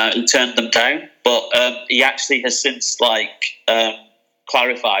 Right. He turned them down, but he actually has since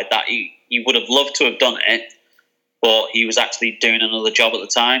clarified that he would have loved to have done it, but he was actually doing another job at the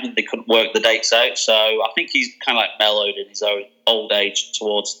time and they couldn't work the dates out. So I think he's kind of like mellowed in his own old age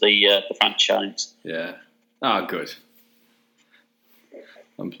towards the franchise. Yeah. Ah, good.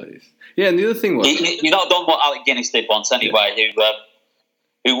 I'm pleased. Yeah, and the other thing was... You've not done what Alec Guinness did once anyway,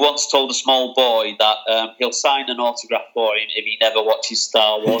 who once told a small boy that he'll sign an autograph for him if he never watches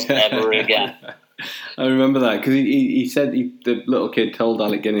Star Wars ever again. I remember that, because he said the little kid told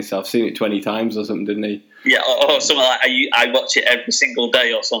Alec Guinness, I've seen it 20 times or something, didn't he? Yeah, or something like, I watch it every single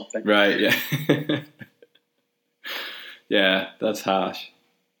day or something. Right, yeah. Yeah, that's harsh.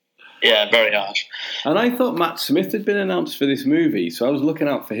 Yeah, very harsh. And I thought Matt Smith had been announced for this movie, so I was looking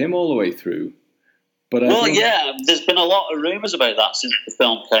out for him all the way through. But yeah, there's been a lot of rumours about that since the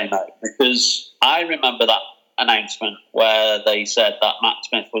film came out, because I remember that announcement where they said that Matt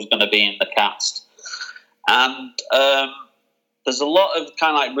Smith was going to be in the cast. And there's a lot of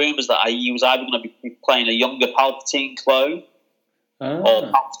kind of like rumours that he was either going to be playing a younger Palpatine clone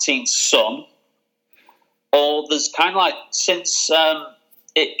or Palpatine's son. Or there's kind of like, since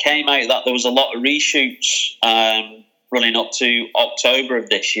it came out that there was a lot of reshoots running up to October of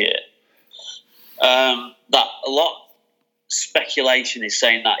this year, that a lot of speculation is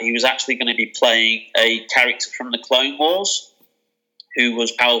saying that he was actually going to be playing a character from the Clone Wars who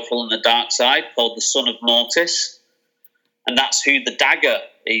was powerful in the dark side, called the Son of Mortis. And that's who the dagger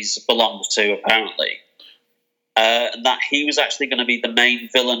belongs to, apparently. That he was actually going to be the main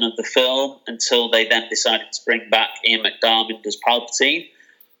villain of the film until they then decided to bring back Ian McDiarmid as Palpatine.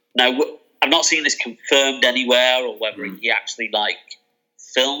 Now, I've not seen this confirmed anywhere, or whether he actually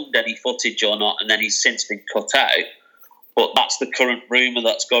filmed any footage or not, and then he's since been cut out. But that's the current rumor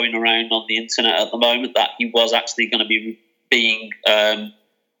that's going around on the internet at the moment, that he was actually going to be being the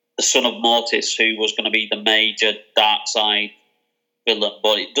Son of Mortis, who was going to be the major dark side villain,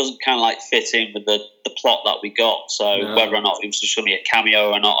 but it doesn't kind of fit in with the plot that we got. So whether or not it was just going to be a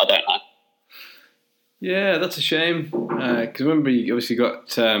cameo or not, I don't know. Yeah, that's a shame. Because remember, he obviously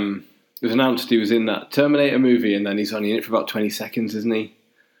got it was announced he was in that Terminator movie, and then he's only in it for about 20 seconds, isn't he?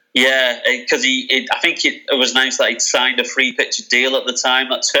 Yeah, because I think it was announced that he'd signed a free picture deal at the time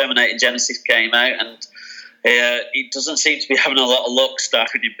that Terminator Genesis came out, and he doesn't seem to be having a lot of luck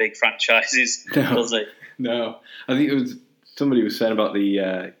starting in big franchises, does he? No, I think it was. Somebody was saying about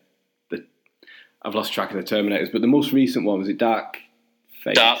the I've lost track of the Terminators, but the most recent one, was it Dark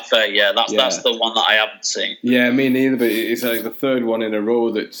Fate? Dark Fate, that's the one that I haven't seen. Yeah, me neither, but it's like the third one in a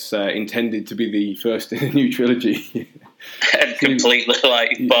row that's intended to be the first in a new trilogy. And completely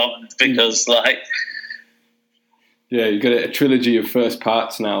bombed because yeah, you've got a trilogy of first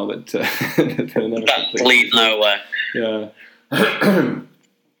parts now that lead nowhere. Yeah.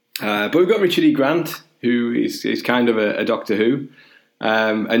 But we've got Richard E. Grant, who is kind of a Doctor Who,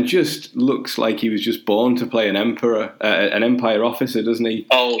 and just looks like he was just born to play an Empire officer, doesn't he?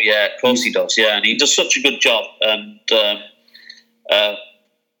 Oh yeah, of course he does. Yeah, and he does such a good job, and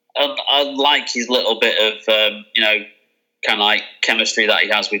I like his little bit of kind of chemistry that he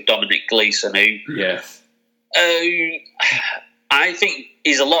has with Dominic Gleeson, who I think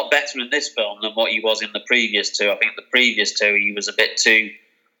he's a lot better in this film than what he was in the previous two. I think the previous two he was a bit too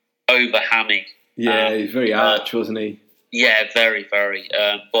over-hammy. Yeah, he's very arch, wasn't he? Yeah, very, very.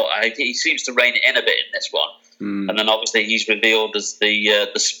 But he seems to rein it in a bit in this one. And then obviously he's revealed as the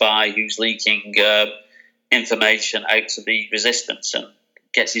spy who's leaking information out to the Resistance and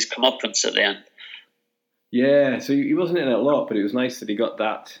gets his comeuppance at the end. Yeah, so he wasn't in it a lot, but it was nice that he got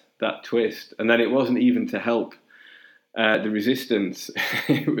that twist. And then it wasn't even to help the Resistance.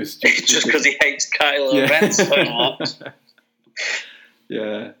 It was just because he hates Kylo Ren so much.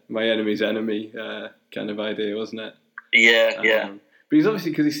 Yeah, my enemy's enemy kind of idea, wasn't it? Yeah. But he's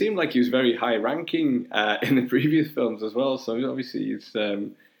obviously, because he seemed like he was very high-ranking in the previous films as well. So obviously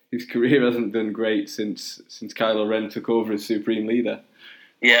his career hasn't done great since Kylo Ren took over as Supreme Leader.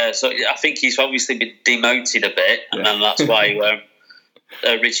 Yeah, so I think he's obviously been demoted a bit, and then that's why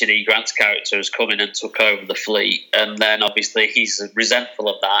Richard E. Grant's character has come in and took over the fleet, and then obviously he's resentful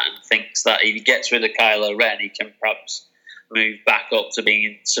of that and thinks that if he gets rid of Kylo Ren, he can perhaps move back up to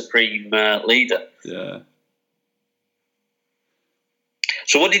being Supreme Leader. Yeah.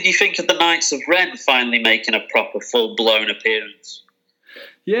 So what did you think of the Knights of Ren finally making a proper full-blown appearance?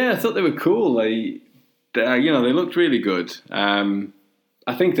 Yeah, I thought they were cool. They looked really good.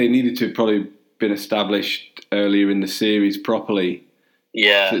 I think they needed to have probably been established earlier in the series properly.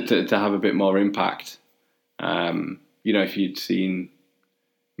 Yeah. To have a bit more impact. If you'd seen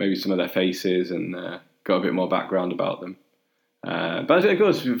maybe some of their faces and got a bit more background about them. But of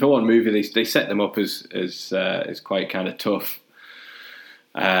course, for one movie, they set them up as quite kind of tough,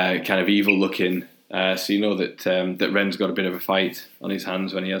 kind of evil looking. So you know that Ren's got a bit of a fight on his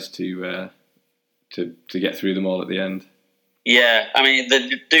hands when he has to get through them all at the end. Yeah, I mean, they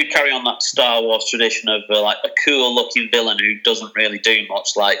do carry on that Star Wars tradition of a cool looking villain who doesn't really do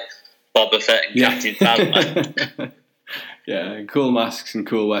much, like Boba Fett and Captain Phasma. Yeah, and cool masks and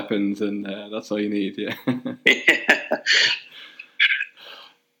cool weapons, and that's all you need. Yeah.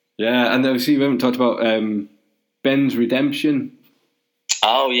 Yeah, and obviously we haven't talked about Ben's redemption.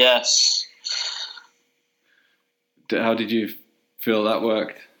 Oh yes. How did you feel that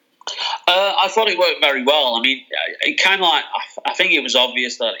worked? I thought it worked very well. I mean, it kind of I think it was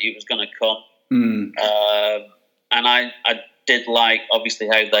obvious that it was going to come. And I did like, obviously,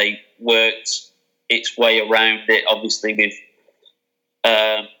 how they worked its way around it, obviously, with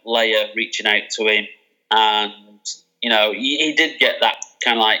Leia reaching out to him, and he did get that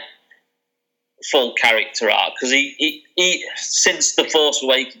kind of like full character arc, because he since The Force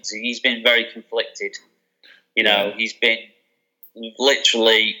Awakens he's been very conflicted. He's been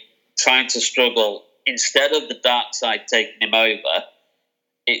literally trying to struggle. Instead of the dark side taking him over,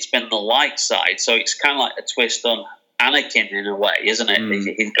 it's been the light side. So it's kind of like a twist on Anakin in a way, isn't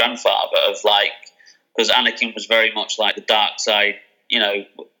it? His grandfather, because Anakin was very much like the dark side.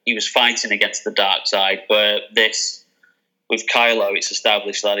 He was fighting against the dark side, but with Kylo, it's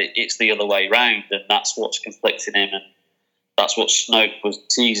established that it's the other way round, and that's what's conflicting him, and that's what Snoke was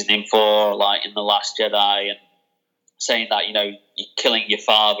teasing him for, like in The Last Jedi, and saying that, you're killing your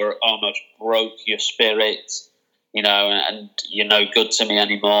father almost broke your spirit, and you're no good to me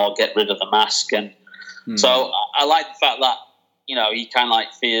anymore, get rid of the mask. And so I like the fact that, he kind of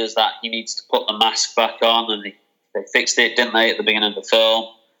like fears that he needs to put the mask back on, and they fixed it, didn't they, at the beginning of the film?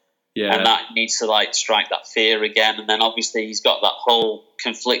 Yeah. And that needs to like strike that fear again. And then obviously he's got that whole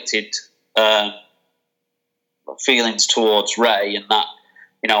conflicted feelings towards Rey, and that,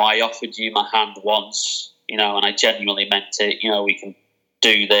 I offered you my hand once, and I genuinely meant it, we can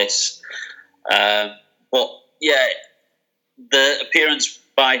do this. But yeah, the appearance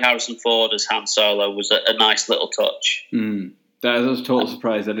by Harrison Ford as Han Solo was a nice little touch. That was a total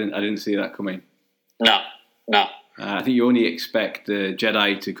surprise. I didn't see that coming. No. I think you only expect the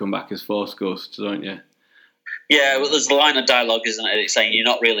Jedi to come back as Force ghosts, don't you? Yeah, well, there's a line of dialogue, isn't it? It's saying, you're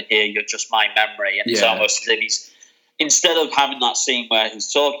not really here, you're just my memory. And it's almost as if he's, instead of having that scene where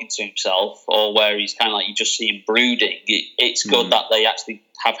he's talking to himself, or where he's kind of like, you just see him brooding, it's good that they actually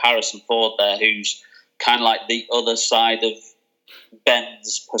have Harrison Ford there, who's kind of like the other side of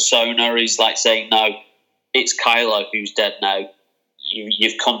Ben's persona. He's like saying, no, it's Kylo who's dead now.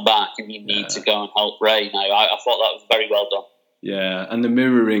 You've come back and you need to go and help Rey now. I thought that was very well done. Yeah, and the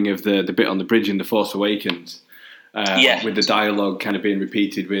mirroring of the bit on the bridge in The Force Awakens, with the dialogue kind of being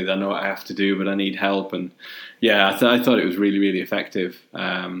repeated with, I know what I have to do, but I need help. And I thought it was really, really effective.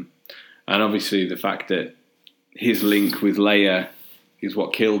 And obviously the fact that his link with Leia is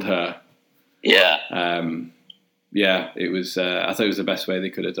what killed her. Yeah. It was. I thought it was the best way they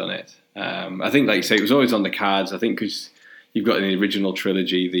could have done it. I think, like you say, it was always on the cards. I think because you've got in the original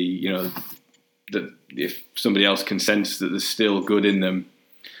trilogy, that if somebody else can sense that there's still good in them,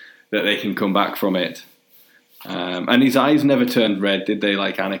 that they can come back from it. And his eyes never turned red, did they,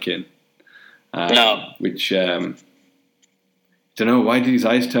 like Anakin? No. Which, don't know, why did his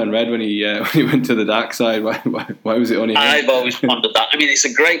eyes turn red when he went to the dark side? Why was it only him? I've always wondered that. I mean, it's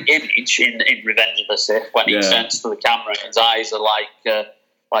a great image in Revenge of the Sith when he turns to the camera and his eyes are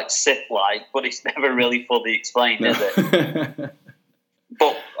like Sith-like, but it's never really fully explained, is it?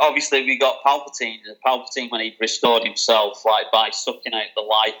 But obviously we got Palpatine. Palpatine, when he restored himself, like by sucking out the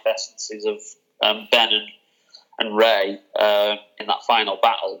life essences of Ben and Rey in that final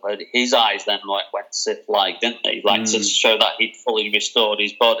battle, but his eyes then went Sith-like, didn't they? To show that he'd fully restored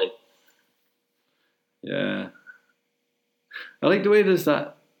his body. Yeah, I like the way there's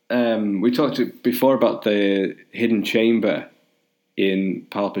that. We talked before about the hidden chamber in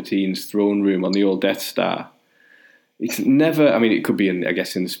Palpatine's throne room on the old Death Star. It's never, I mean, it could be in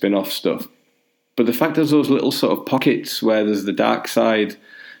the spin-off stuff, but the fact there's those little sort of pockets where there's the dark side,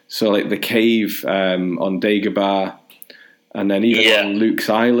 so like the cave on Dagobah, and then even on Luke's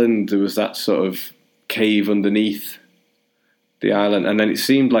island, there was that sort of cave underneath the island, and then it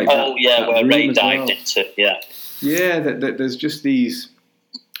seemed like where Rey dived into, that there's just these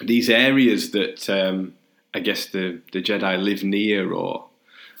areas that I guess the Jedi live near or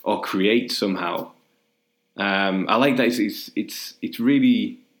create somehow. I like that it's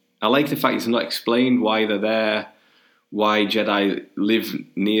really, I like the fact it's not explained why they're there, why Jedi live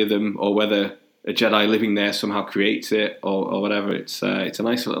near them, or whether a Jedi living there somehow creates it or whatever. It's a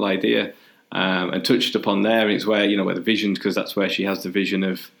nice little idea, and touched upon there. And it's where where the visions, because that's where she has the vision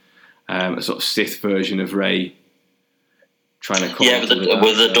of a sort of Sith version of Rey trying to come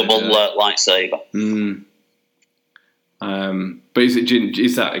with a double lightsaber. But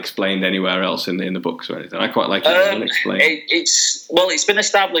is that explained anywhere else in the books or anything? I quite like it unexplained. It's been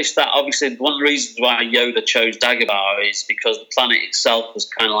established that obviously one of the reasons why Yoda chose Dagobah is because the planet itself was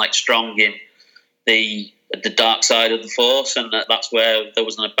kind of like strong in the dark side of the Force, and that's where there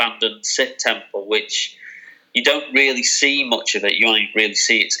was an abandoned Sith temple, which you don't really see much of it. You only really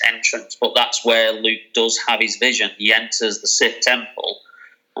see its entrance, but that's where Luke does have his vision. He enters the Sith temple,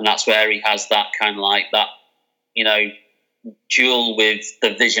 and that's where he has that kind of like that, duel with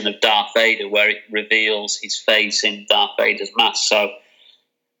the vision of Darth Vader, where it reveals his face in Darth Vader's mask. So,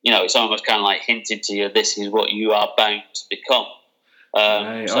 it's almost kind of like hinted to you, this is what you are bound to become.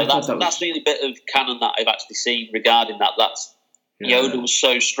 Right. So that's the only bit of canon that I've actually seen regarding that. That's Yoda was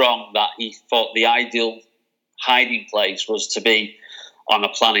so strong that he thought the ideal hiding place was to be on a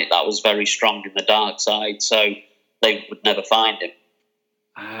planet that was very strong in the dark side, so they would never find him.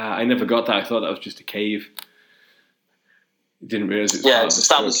 I never got that. I thought that was just a cave. Didn't realise it was it's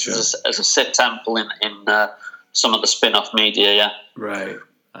established as a Sith temple in some of the spin-off media, yeah. Right.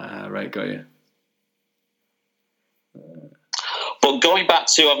 Right, got you. But going back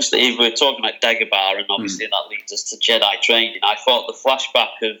to, obviously, we were talking about Dagobah, and obviously that leads us to Jedi training. I thought the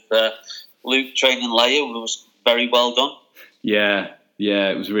flashback of Luke training Leia was very well done. Yeah,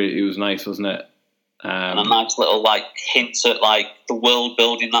 it was nice, wasn't it? And a nice little hint at the world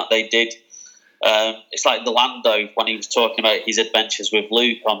building that they did. It's like the Lando when he was talking about his adventures with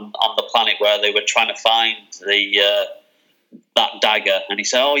Luke on the planet where they were trying to find that dagger, and he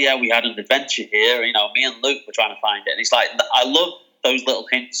said, "Oh yeah, we had an adventure here. Me and Luke were trying to find it." And it's I love those little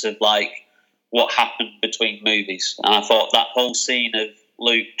hints of what happened between movies. And I thought that whole scene of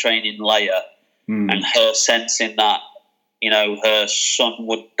Luke training Leia and her sensing that her son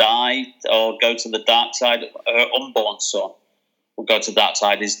would die or go to the dark side, her unborn son would go to the dark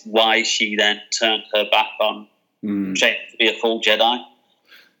side, is why she then turned her back on training to be a full Jedi.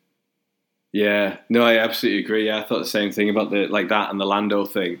 Yeah, no, I absolutely agree. Yeah, I thought the same thing about that and the Lando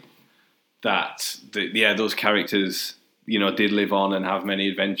thing. That those characters, did live on and have many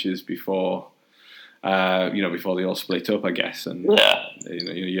adventures before, before they all split up, I guess, and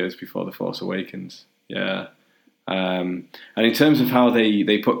years before The Force Awakens. Yeah, and in terms of how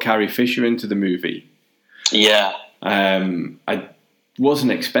they put Carrie Fisher into the movie, I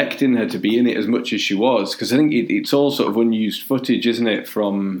wasn't expecting her to be in it as much as she was, because I think it's all sort of unused footage, isn't it,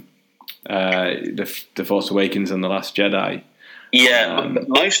 from the Force Awakens and The Last Jedi. Yeah,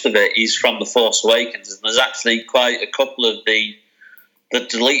 most of it is from The Force Awakens, and there's actually quite a couple of the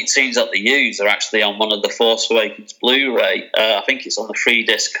deleted scenes that they use are actually on one of the Force Awakens Blu-ray. I think it's on the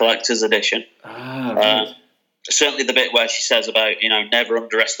 3-disc collector's edition. Right. Certainly the bit where she says about, never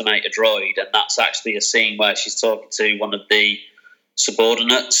underestimate a droid, and that's actually a scene where she's talking to one of the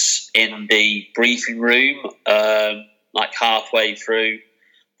subordinates in the briefing room, halfway through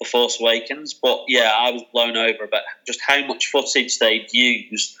The Force Awakens. But yeah, I was blown over about just how much footage they'd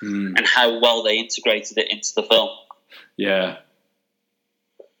used and how well they integrated it into the film. Yeah.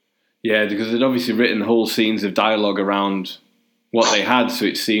 Yeah, because they'd obviously written whole scenes of dialogue around what they had, so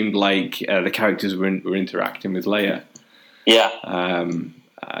it seemed like the characters were interacting with Leia. Yeah.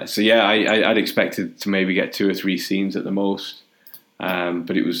 I'd expected to maybe get 2 or 3 scenes at the most,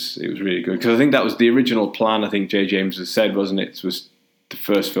 but it was really good, because I think that was the original plan. I think J. James has said, wasn't it? It was the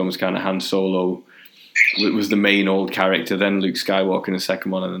first film was kind of Han Solo, it was the main old character, then Luke Skywalker in the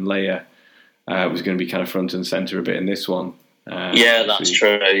second one, and then Leia was going to be kind of front and center a bit in this one. That's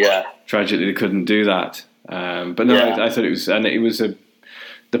true. Yeah. Tragically, they couldn't do that. But no, I thought it was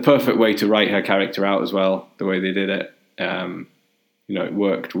the perfect way to write her character out as well. The way they did it, it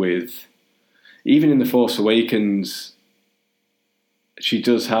worked with. Even in The Force Awakens, she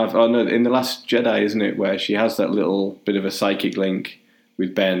does have. Oh no, in The Last Jedi, isn't it, where she has that little bit of a psychic link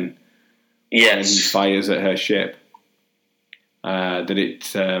with Ben. Yes. And he fires at her ship. That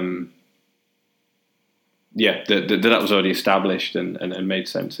was already established and made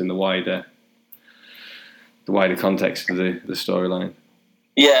sense in the wider context of the storyline.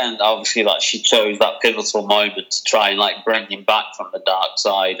 Yeah, and obviously she chose that pivotal moment to try and bring him back from the dark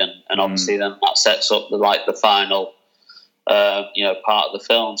side, and obviously then that sets up the final part of the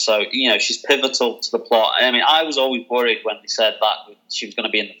film. So she's pivotal to the plot. I mean, I was always worried when they said that she was going to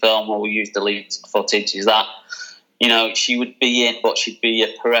be in the film, or we used deleted footage, is that she would be in, but she'd be a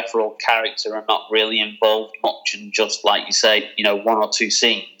peripheral character and not really involved much, and just like you say, 1 or 2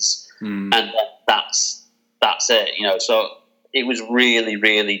 scenes, and then that's it. So it was really,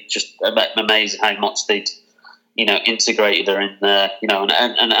 really just amazing how much they'd, integrated her in there,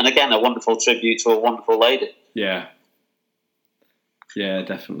 and again, a wonderful tribute to a wonderful lady. Yeah. Yeah,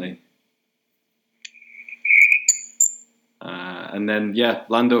 definitely. And then,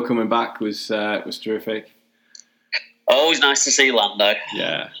 Lando coming back was terrific. Always nice to see Lando.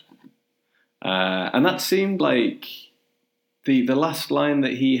 Yeah. And that seemed like the last line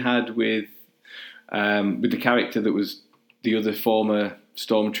that he had with the character that was the other former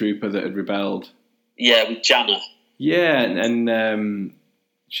stormtrooper that had rebelled. Yeah, with Jannah. Yeah, and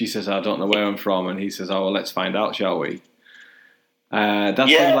she says, "I don't know where I'm from," and he says, "Oh, well, let's find out, shall we?" Sounds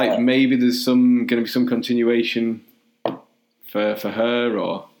like maybe there's going to be some continuation for her,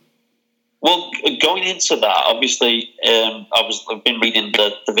 or. Well, going into that, obviously, I've been reading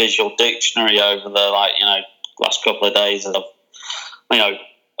the visual dictionary over the last couple of days, and I've that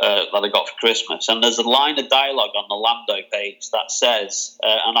I got for Christmas. And there's a line of dialogue on the Lando page that says,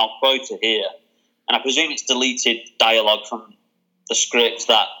 and I'll quote it here, and I presume it's deleted dialogue from the script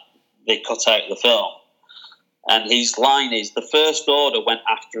that they cut out of the film. And his line is, "The First Order went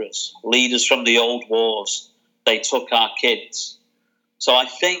after us, leaders from the old wars. They took our kids." So I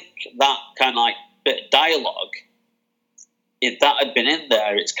think that kind of like bit of dialogue, if that had been in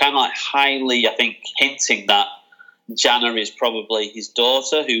there, it's kind of like highly, I think, hinting that Jannah is probably his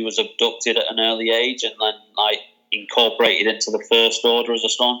daughter who was abducted at an early age and then like incorporated into the First Order as a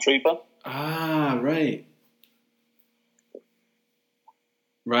stormtrooper. Ah, right.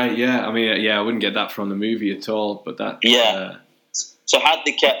 Right, yeah. I mean, I wouldn't get that from the movie at all, but that... Yeah. So had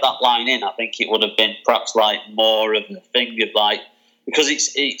they kept that line in, I think it would have been perhaps like more of a thing of like... Because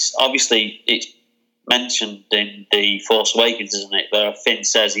it's obviously, it's mentioned in The Force Awakens, isn't it? Where Finn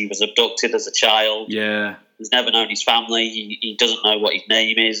says he was abducted as a child. Yeah. He's never known his family. He doesn't know what his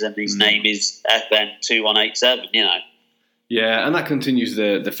name is, and his name is FN2187, Yeah, and that continues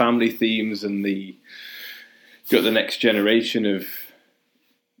the family themes and got the next generation of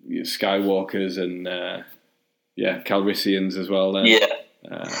Skywalkers and Calrissians as well. Then.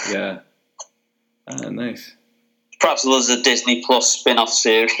 Yeah. Nice. Perhaps there's a Disney Plus spin-off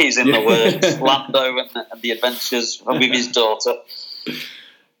series in the works, Lando and the adventures with his daughter.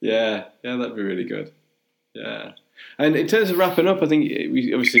 Yeah, that'd be really good. Yeah, and in terms of wrapping up, I think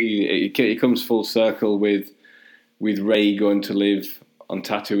it comes full circle with Rey going to live on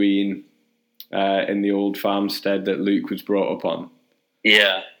Tatooine in the old farmstead that Luke was brought up on.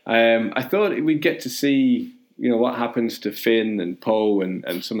 Yeah. I thought we'd get to see, what happens to Finn and Poe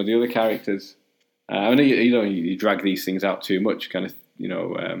and some of the other characters. I know you drag these things out too much, kind of,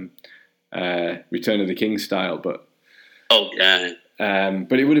 Return of the King style, but. Oh yeah.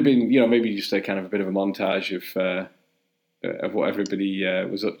 But it would have been, maybe just a kind of a bit of a montage of what everybody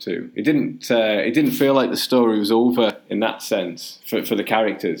was up to. It didn't feel like the story was over in that sense for the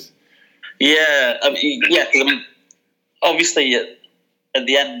characters. Yeah, because obviously at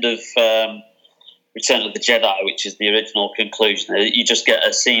the end of Return of the Jedi, which is the original conclusion, you just get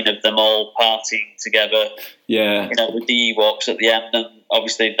a scene of them all partying together. Yeah, with the Ewoks at the end, and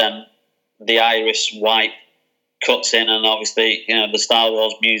obviously then the Irish wipe cuts in, and obviously the Star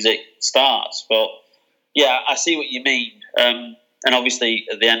Wars music starts. But yeah, I see what you mean. And obviously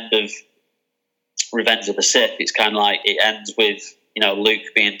at the end of Revenge of the Sith, it's kind of like it ends with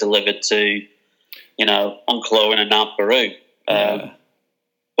Luke being delivered to Uncle Owen and Aunt Beru.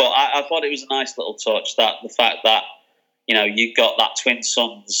 But I thought it was a nice little touch, that the fact that you got that twin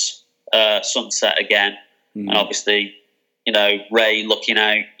sons sunset again, and obviously Rey looking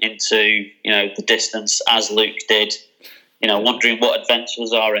out into the distance as Luke did, wondering what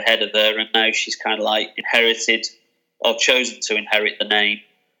adventures are ahead of her, and now she's kind of like inherited or chosen to inherit the name.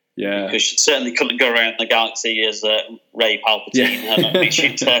 Yeah, because she certainly couldn't go around the galaxy as Rey Palpatine. Yeah. I think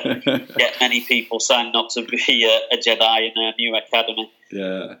she'd get many people signing up to be a Jedi in a new academy.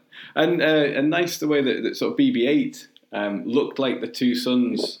 Yeah, and nice the way that sort of BB-8 looked like the two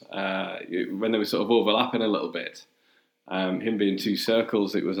sons when they were sort of overlapping a little bit. Him being two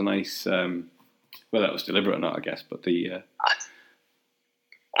circles, it was a nice. Well, that was deliberate or not, I guess. But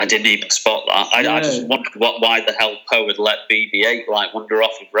I didn't even spot that. I just wondered why the hell Poe would let BB-8 wander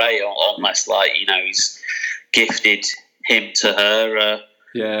off with Rey, unless he's gifted him to her.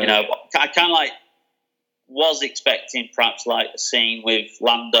 I kind of was expecting perhaps a scene with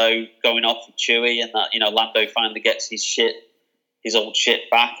Lando going off with Chewie, and that Lando finally gets his old shit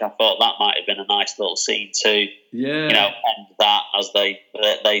back. I thought that might have been a nice little scene too. Yeah. End that as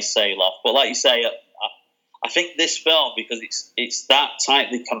they sail off. But like you say, I think this film, because it's that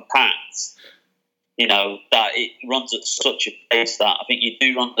tightly compact, that it runs at such a pace that I think you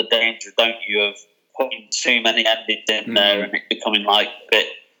do run the danger, don't you, of putting too many endings in there and it becoming a bit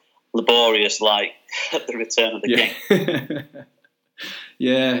laborious, like The Return of the King.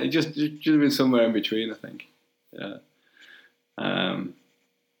 Yeah, it just been somewhere in between, I think. Yeah.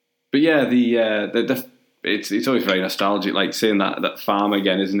 But yeah, it's always very nostalgic, like seeing that farm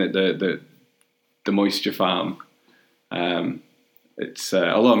again, isn't it? The moisture farm. It's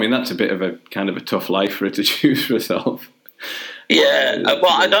although that's a bit of a kind of a tough life for her to choose for herself. Yeah,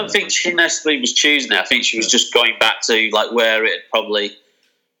 well, I don't think she necessarily was choosing it. I think she was just going back to where it probably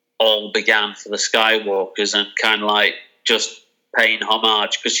all began for the Skywalkers, and kind of just paying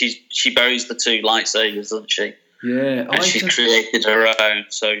homage, because she buries the two lightsabers, doesn't she? Yeah, and she's created her own.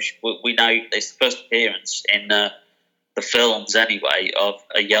 So we know it's the first appearance in the films anyway of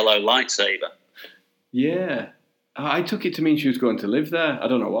a yellow lightsaber. Yeah, I took it to mean she was going to live there. I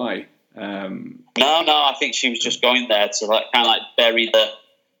don't know why. No, I think she was just going there to kind of bury the,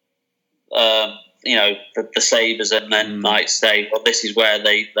 the sabers, and then say, well, this is where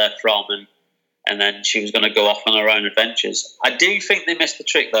they're from, and then she was going to go off on her own adventures. I do think they missed the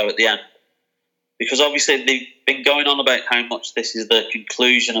trick though at the end, because obviously they've been going on about how much this is the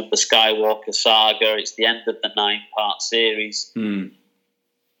conclusion of the Skywalker saga. It's the end of the 9-part series.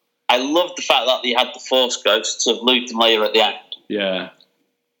 I love the fact that they had the Force ghosts of Luke and Leia at the end. Yeah.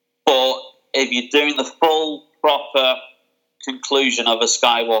 But if you're doing the full, proper conclusion of a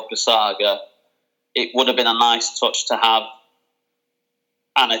Skywalker saga, it would have been a nice touch to have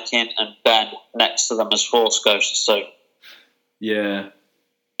Anakin and Ben next to them as Force ghosts. So, yeah,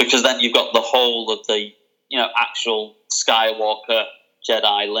 because then you've got the whole of the actual Skywalker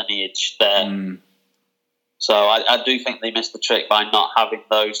Jedi lineage there. So I do think they missed the trick by not having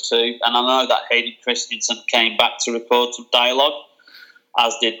those two. And I know that Hayden Christensen came back to record some dialogue,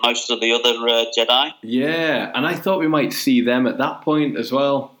 as did most of the other Jedi. Yeah, and I thought we might see them at that point as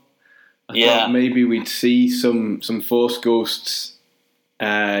well. I thought maybe we'd see some Force ghosts,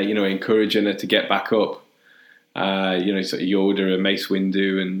 encouraging her to get back up. Sort of Yoda and Mace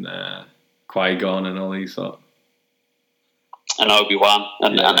Windu and Qui-Gon and all these sort. And Obi-Wan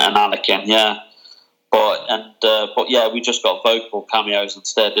and Anakin, yeah. But yeah, we just got vocal cameos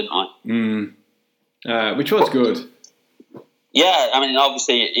instead, didn't we? Which was good. Yeah, I mean,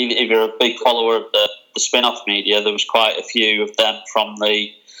 obviously, if you're a big follower of the spin-off media, there was quite a few of them from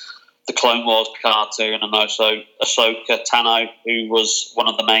the Clone Wars cartoon, and also Ahsoka Tano, who was one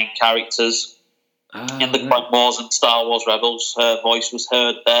of the main characters in the Clone Wars and Star Wars Rebels. Her voice was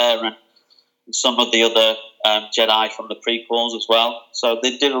heard there, and some of the other Jedi from the prequels as well. So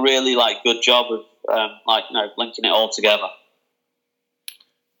they did a really good job of linking it all together.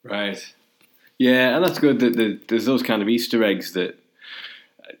 Right. Yeah, and that's good that there's those kind of Easter eggs that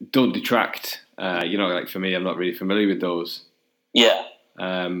don't detract. For me, I'm not really familiar with those. Yeah.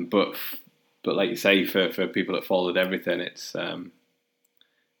 But like you say, for people that followed everything, it's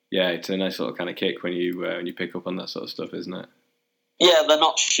it's a nice little kind of kick when you pick up on that sort of stuff, isn't it? Yeah, they're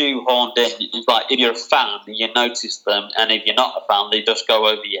not shoehorned in. It's like if you're a fan, you notice them, and if you're not a fan, they just go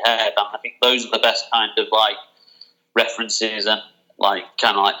over your head. And I think those are the best kind of references and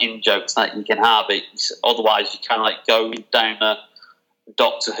in jokes that you can have. Otherwise, you kind of go down a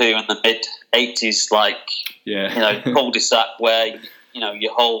Doctor Who in the mid-80s, cul-de-sac where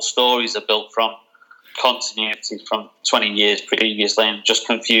your whole stories are built from continuity from 20 years previously, and just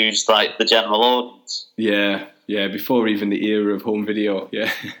confuse the general audience. Yeah, before even the era of home video.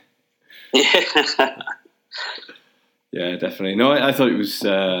 Yeah. Yeah, definitely. No, I thought it was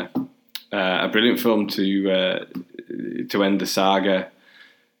a brilliant film to end the saga.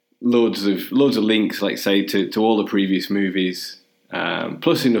 Loads of links, like say, to all the previous movies.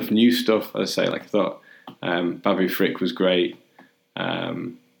 Plus enough new stuff. As I say, I thought Babu Frick was great.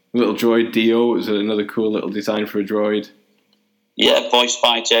 Little droid Dio was another cool little design for a droid. Yeah, voiced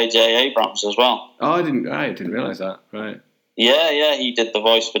by J.J. Abrams as well. Oh, I didn't realise that. Right. Yeah, he did the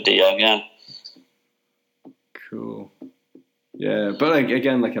voice for Dio. Yeah. Cool. Yeah, but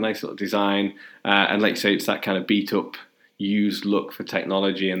again, a nice little design, and like you say, it's that kind of beat up, used look for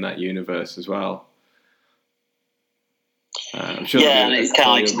technology in that universe as well. I'm sure. Yeah, and it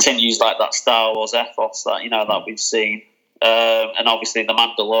kind of continues that Star Wars ethos that we've seen, and obviously the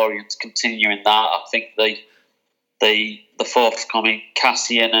Mandalorian's continuing that. I think the forthcoming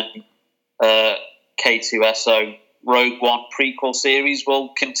Cassian and K2SO Rogue One prequel series will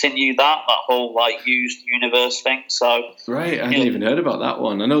continue that whole used universe thing. So right, I hadn't even heard about that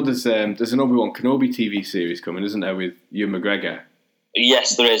one. I know there's an Obi-Wan Kenobi TV series coming, isn't there, with Ewan McGregor?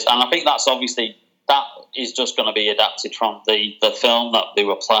 Yes, there is, and I think that's obviously that is just going to be adapted from the film that they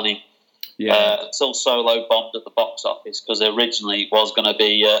were planning. Yeah, until Solo bombed at the box office, because originally it was going to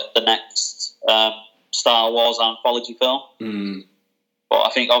be the next Star Wars anthology film. But I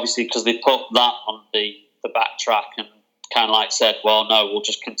think obviously because they put that on the backtrack and kind of said, well, no, we'll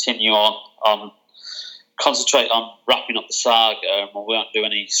just continue on concentrate on wrapping up the saga, and we won't do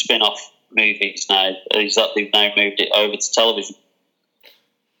any spin-off movies now. Is that they've now moved it over to television?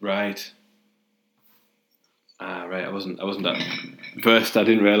 Right. Right. I wasn't that versed. I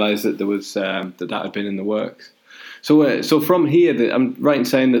didn't realise that there was that had been in the works. So from here, I'm right in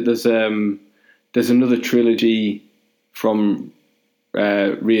saying that there's another trilogy from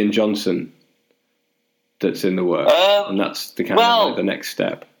Rian Johnson that's in the works, and that's the kind of the next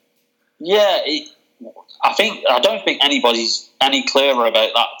step. Yeah, I don't think anybody's any clearer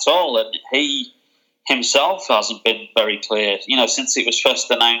about that at all, and he himself hasn't been very clear. Since it was first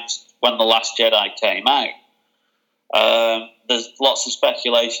announced when The Last Jedi came out, There's lots of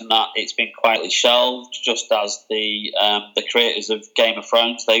speculation that it's been quietly shelved, just as the creators of Game of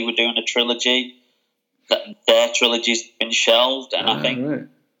Thrones, they were doing a trilogy. That their trilogy's been shelved, and I think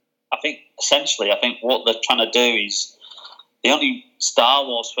essentially what they're trying to do is the only Star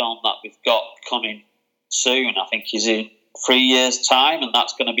Wars film that we've got coming soon, I think, is in 3 years' time, and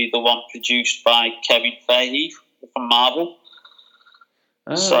that's going to be the one produced by Kevin Feige from Marvel.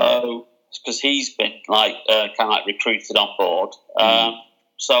 So, because he's been kind of recruited on board.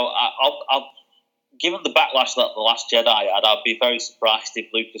 So, I'll given the backlash that The Last Jedi had, I'd be very surprised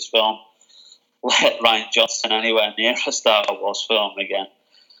if Lucasfilm let Rian Johnson anywhere near a Star Wars film again.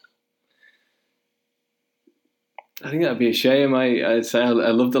 I think that'd be a shame. I'd say I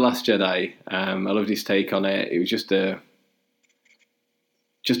love The Last Jedi. I loved his take on it. It was just a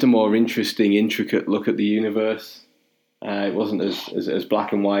more interesting, intricate look at the universe. It wasn't as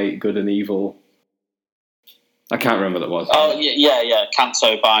black and white, good and evil. I can't remember what that was. Oh yeah.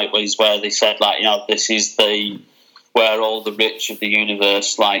 Canto Bight was where they said this is where all the rich of the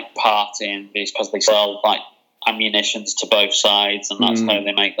universe party, because they sell ammunitions to both sides, and that's how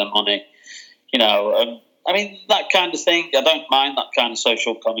they make their money. That kind of thing. I don't mind that kind of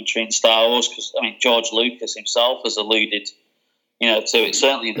social commentary in Star Wars because George Lucas himself has alluded, to it.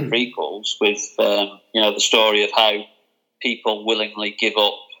 Certainly in the prequels with the story of how people willingly give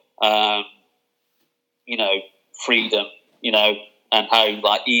up, freedom, and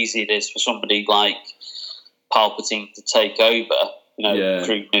how easy it is for somebody like Palpatine to take over,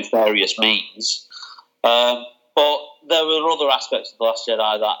 through nefarious means. But there were other aspects of The Last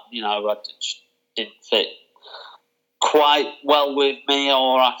Jedi that I just didn't fit quite well with me,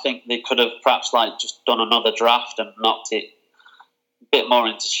 or I think they could have perhaps just done another draft and knocked it a bit more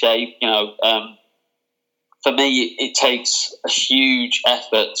into shape. For me, it takes a huge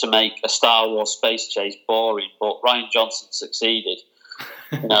effort to make a Star Wars space chase boring, but Rian Johnson succeeded.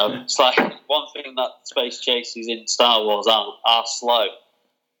 It's one thing that space chases in Star Wars are slow,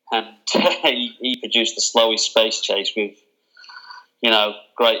 and he produced the slowest space chase with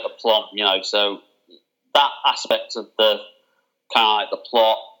great aplomb. So that aspect of the the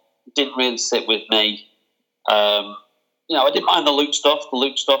plot didn't really sit with me. I didn't mind the Luke stuff. The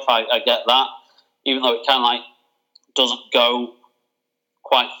Luke stuff, I get that, even though it doesn't go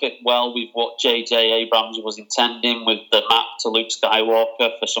quite fit well with what J.J. Abrams was intending with the map to Luke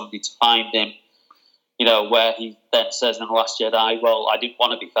Skywalker for somebody to find him. Where he then says in The Last Jedi, "Well, I didn't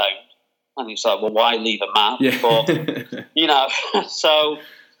want to be found," and he's like, "Well, why leave a map?" Yeah. But so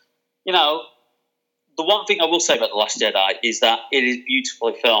the one thing I will say about The Last Jedi is that it is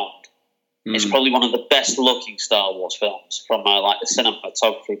beautifully filmed. It's probably one of the best looking Star Wars films from a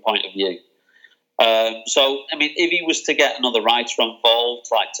cinematography point of view. If he was to get another writer involved,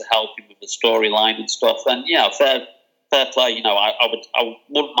 to help him with the storyline and stuff, then fair play. I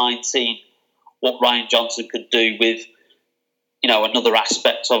wouldn't mind seeing what Rian Johnson could do with another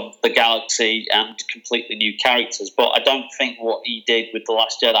aspect of the galaxy and completely new characters. But I don't think what he did with The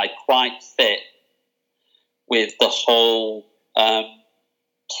Last Jedi quite fit with the whole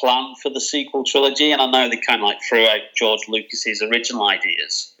plan for the sequel trilogy. And I know they kind of threw out George Lucas's original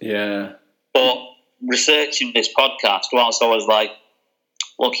ideas. Yeah. But researching this podcast, whilst I was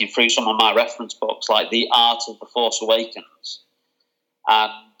looking through some of my reference books, The Art of the Force Awakens,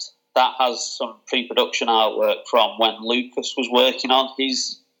 and that has some pre-production artwork from when Lucas was working on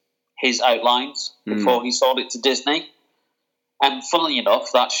his outlines before he sold it to Disney. And funnily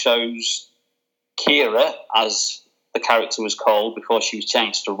enough, that shows Kira, as the character was called before she was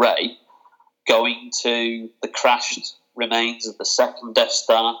changed to Rey, going to the crashed remains of the second Death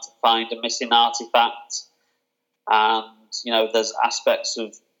Star to find a missing artifact. And, there's aspects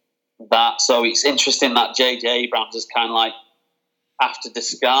of that. So it's interesting that J.J. Abrams is after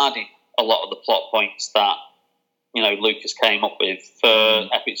discarding a lot of the plot points that, Lucas came up with for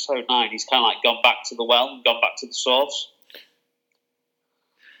Episode 9, he's gone back to the well and gone back to the source.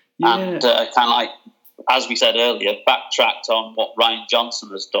 Yeah. And as we said earlier, backtracked on what Rian Johnson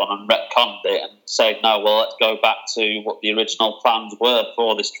has done and retconned it and said, no, well, let's go back to what the original plans were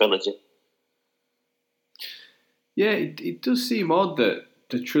for this trilogy. Yeah, it does seem odd that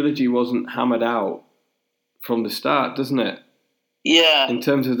the trilogy wasn't hammered out from the start, doesn't it? Yeah. In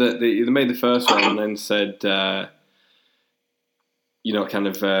terms of they made the first one and then said, Rian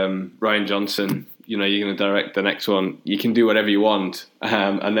Johnson, you're going to direct the next one. You can do whatever you want,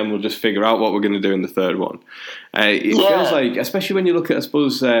 and then we'll just figure out what we're going to do in the third one. It feels like, especially when you look at, I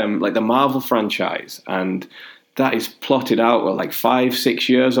suppose, the Marvel franchise, and that is plotted out 5-6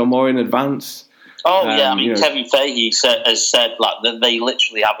 years or more in advance. Oh yeah, Kevin Feige has said that they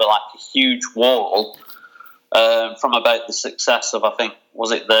literally have a huge wall from about the success of, I think,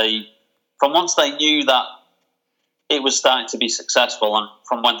 from once they knew that it was starting to be successful, and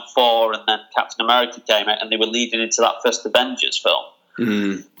from when Thor and then Captain America came out and they were leading into that first Avengers film,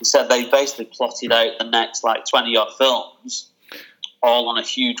 he said they basically plotted out the next 20-odd films all on a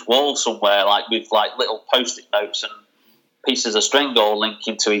huge wall somewhere, with little post-it notes and pieces of string all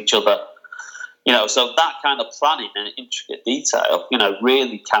linking to each other. So that kind of planning and intricate detail,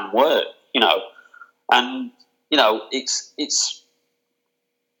 really can work, and, it's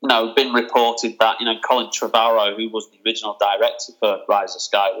been reported that, Colin Trevorrow, who was the original director for Rise of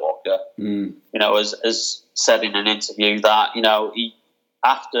Skywalker, has said in an interview that,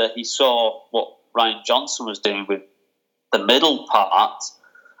 after he saw what Rian Johnson was doing with the middle part,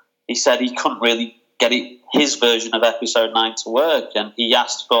 he said he couldn't really get his version of Episode 9 to work, and he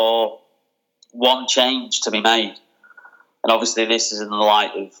asked for one change to be made. And obviously this is in the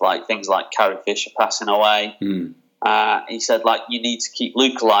light of things like Carrie Fisher passing away. He said, you need to keep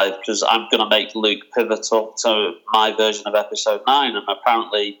Luke alive because I'm going to make Luke pivotal to my version of Episode 9. And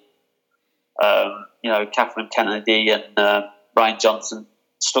apparently, Catherine Kennedy and Rian Johnson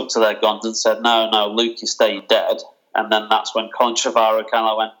stuck to their guns and said, no, Luke is staying dead. And then that's when Colin Trevorrow kind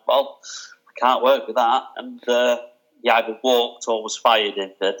of went, well, I can't work with that. And he either walked or was fired,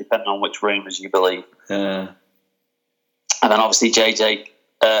 depending on which rumours you believe. And then obviously JJ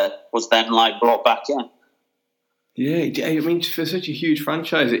was then brought back in. Yeah, I mean, for such a huge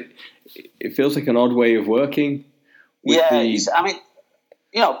franchise, it feels like an odd way of working. I mean,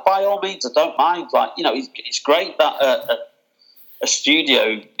 by all means, I don't mind. It's great that a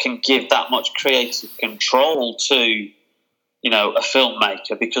studio can give that much creative control to, a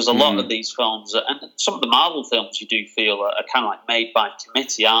filmmaker, because a lot of these films, and some of the Marvel films, you do feel are kind of made by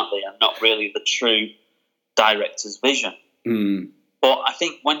committee, aren't they, and not really the true director's vision. But I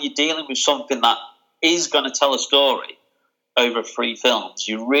think when you're dealing with something that is going to tell a story over 3 films,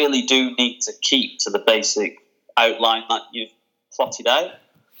 you really do need to keep to the basic outline that you've plotted out.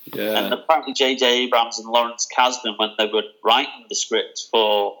 Yeah. And apparently J.J. Abrams and Lawrence Kasdan, when they were writing the script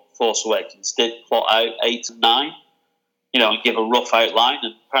for Force Awakens, did plot out 8 and 9, and give a rough outline.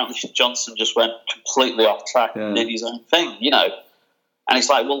 And apparently Johnson just went completely off track and did his own thing, And it's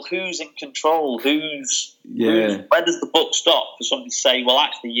well, who's in control? Where does the book stop for somebody to say, well,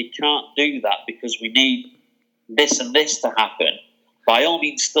 actually, you can't do that because we need this and this to happen? By all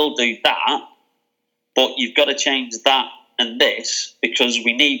means, still do that, but you've got to change that and this because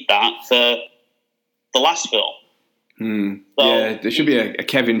we need that for the last film. So, there should be a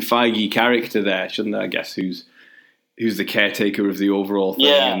Kevin Feige character there, shouldn't there? I guess who's the caretaker of the overall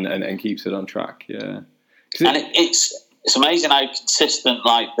thing and keeps it on track. Yeah, It's amazing how consistent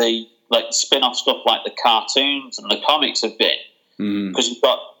the spin-off stuff like the cartoons and the comics have been. Because you've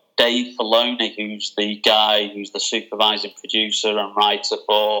got Dave Filoni, who's the guy who's the supervising producer and writer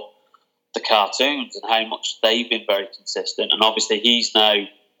for the cartoons, and how much they've been very consistent. And obviously he's now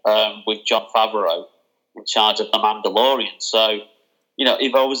with Jon Favreau in charge of The Mandalorian. So,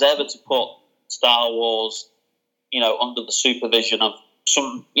 if I was ever to put Star Wars, under the supervision of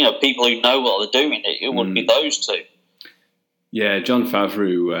some, people who know what they're doing, it would be those two. Yeah, Jon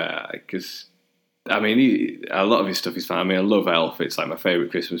Favreau, because, I mean, a lot of his stuff is fine. I mean, I love Elf. It's my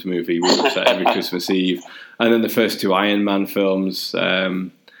favourite Christmas movie. We watch that every Christmas Eve. And then the first 2 Iron Man films, I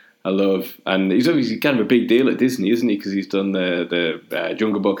love. And he's obviously kind of a big deal at Disney, isn't he? Because he's done the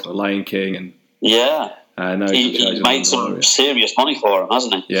Jungle Book and The Lion King. And now he made some serious money for him,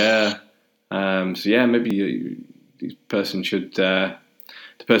 hasn't he? Yeah. Maybe this person should... the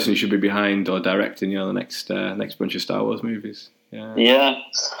person who should be behind or directing, the next bunch of Star Wars movies. Yeah.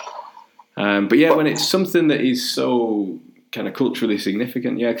 But when it's something that is so kind of culturally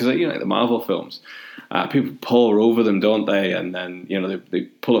significant, because like the Marvel films, people pour over them, don't they? And then they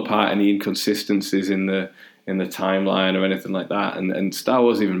pull apart any inconsistencies in the timeline or anything like that. And Star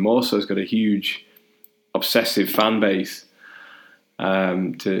Wars even more so has got a huge obsessive fan base.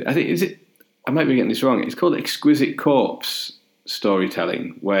 I think I might be getting this wrong. It's called Exquisite Corpse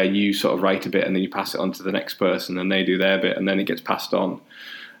storytelling, where you sort of write a bit and then you pass it on to the next person and they do their bit and then it gets passed on.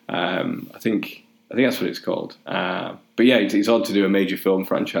 I think that's what it's called. But it's odd to do a major film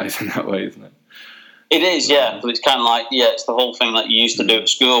franchise in that way, isn't it? It is, but it's kind of it's the whole thing that you used to do at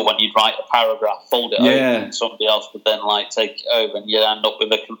school when you'd write a paragraph, fold it over, and somebody else would then take it over, and you'd end up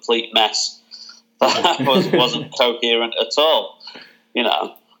with a complete mess that wasn't coherent at all,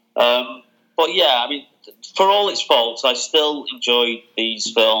 But I mean, for all its faults, I still enjoy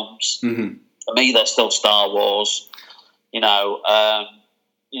these films. For me, they're still Star Wars.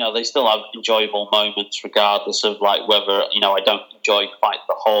 They still have enjoyable moments, regardless of whether I don't enjoy quite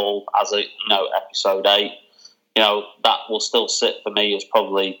the whole as Episode 8. that will still sit for me as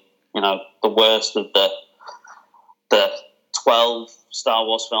probably, the worst of the 12 Star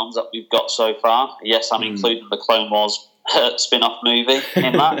Wars films that we've got so far. Yes, I'm including the Clone Wars spin-off movie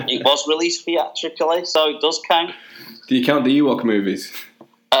in that. It was released theatrically, so it does count. Do you count the Ewok movies?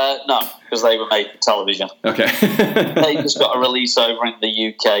 No, because they were made for television. Okay. They just got a release over in the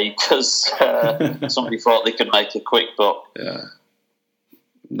UK because somebody thought they could make a quick buck. Yeah.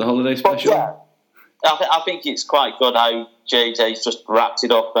 The holiday special? But yeah, I think it's quite good how JJ's just wrapped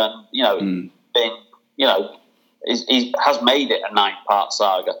it up and, been, he has made it a 9-part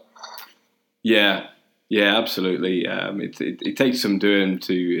saga. Yeah, absolutely. It takes some doing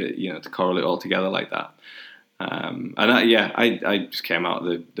to correlate it all together like that. I just came out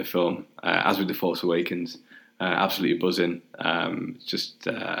of the film as with The Force Awakens, absolutely buzzing. Just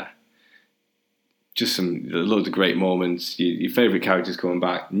some loads of great moments. Your favourite characters coming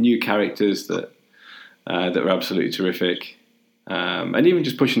back, new characters that were absolutely terrific, and even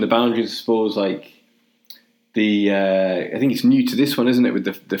just pushing the boundaries. I suppose like I think it's new to this one, isn't it?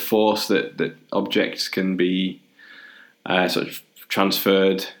 With the Force that objects can be sort of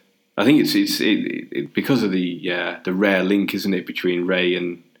transferred. I think it's because of the rare link, isn't it, between Rey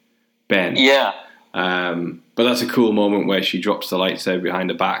and Ben? Yeah. But that's a cool moment where she drops the lightsaber behind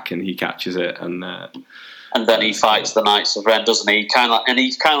her back and he catches it, and then he fights the Knights of Ren, doesn't he? He kind of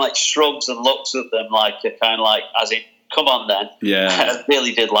shrugs and looks at them as in, come on then. Yeah. I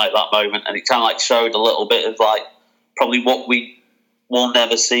really did like that moment, and it kind of showed a little bit of probably what we will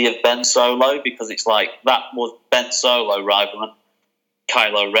never see of Ben Solo, because it's that was Ben Solo rather than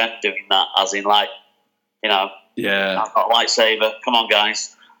Kylo Ren doing that, as in yeah, I've got a lightsaber, come on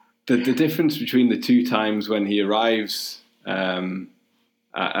guys. The difference between the two times when he arrives at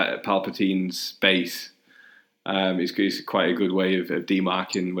Palpatine's base is quite a good way of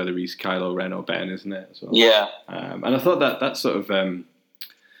demarking whether he's Kylo Ren or Ben, isn't it? So, yeah. And I thought that sort of I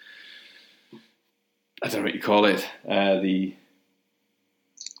don't know what you call it, the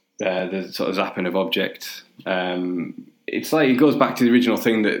sort of zapping of objects. It's like it goes back to the original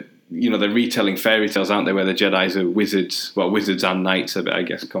thing that they're retelling fairy tales, aren't they? Where the Jedi's are wizards, wizards and knights, a bit, I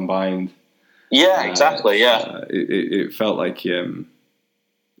guess, combined. Yeah, exactly. Yeah, it felt like it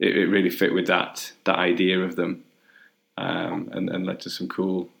really fit with that idea of them, and led to some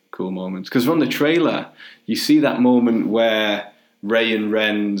cool moments. Because from the trailer, you see that moment where Rey and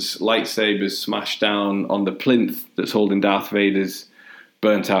Ren's lightsabers smash down on the plinth that's holding Darth Vader's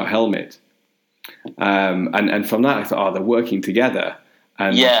burnt out helmet. And from that I thought, they're working together,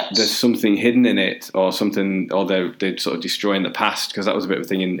 and there's something hidden in it, or something, or they're sort of destroying the past, because that was a bit of a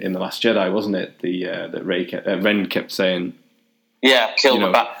thing in The Last Jedi, wasn't it? That Ren kept saying, kill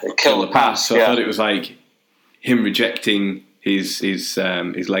the past. So I thought it was like him rejecting his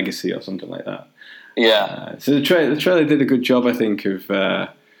legacy or something like that. Yeah. So the trailer did a good job, I think, of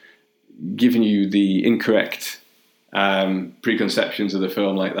giving you the incorrect preconceptions of the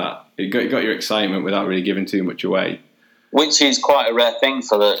film like that. It got your excitement without really giving too much away. Which is quite a rare thing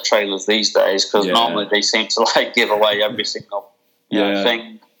for the trailers these days, because normally they seem to give away every single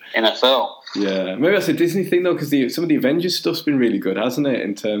thing in a film. Yeah, maybe that's a Disney thing though, because some of the Avengers stuff's been really good, hasn't it?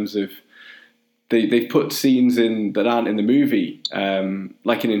 In terms of they've put scenes in that aren't in the movie,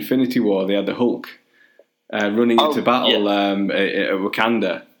 like in Infinity War, they had the Hulk running into battle at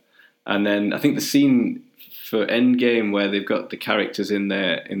Wakanda, and then I think the scene for Endgame where they've got the characters in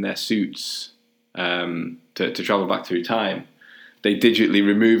their suits to travel back through time, they digitally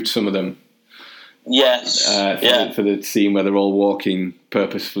removed some of them. Yes. For the scene where they're all walking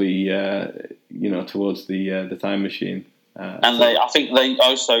purposefully, towards the time machine. I think they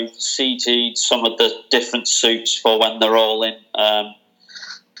also CG'd some of the different suits for when they're all in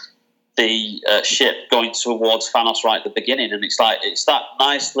the ship going towards Thanos right at the beginning, and it's that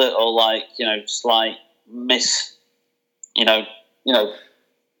nice little slight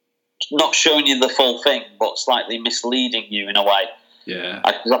not showing you the full thing, but slightly misleading you in a way. Yeah,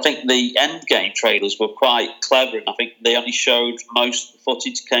 I think the Endgame trailers were quite clever, and I think they only showed most of the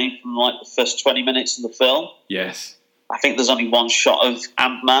footage came from the first 20 minutes of the film. Yes, I think there's only one shot of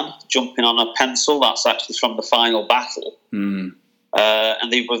Ant-Man jumping on a pencil. That's actually from the final battle. Mm.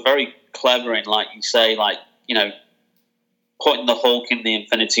 And they were very clever in, like you say, putting the Hulk in the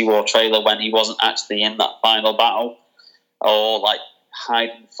Infinity War trailer when he wasn't actually in that final battle, or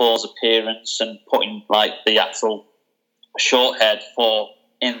hiding Thor's appearance and putting the actual shorthead for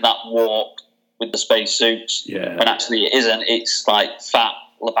in that walk with the spacesuits. Yeah. When actually it isn't. It's fat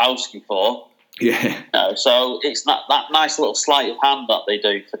Lebowski Thor. Yeah. So it's that nice little sleight of hand that they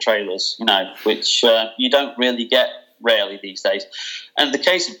do for trailers, which you don't really get rarely these days. And the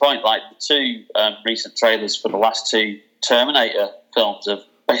case in point, like the two recent trailers for the last two Terminator films have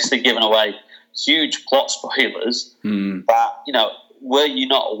basically given away huge plot spoilers that, you know, were you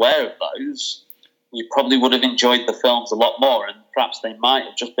not aware of those, you probably would have enjoyed the films a lot more, and perhaps they might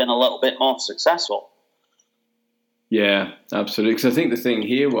have just been a little bit more successful. Yeah, absolutely. Because I think the thing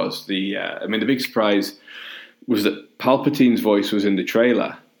here was the big surprise was that Palpatine's voice was in the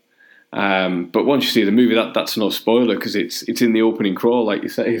trailer. But once you see the movie, that's no spoiler because it's in the opening crawl, like you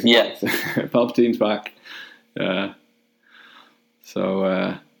say. Yeah, Palpatine's back. That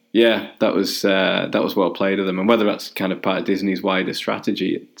was well played of them, and whether that's kind of part of Disney's wider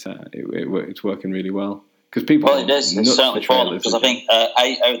strategy, it's working really well because people. Well, it is. It's certainly for them because I think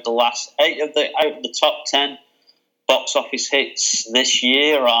 8 of the top 10 box office hits this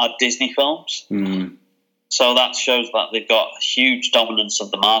year are Disney films. So that shows that they've got a huge dominance of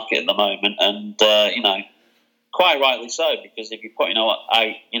the market at the moment, and quite rightly so, because if you're putting out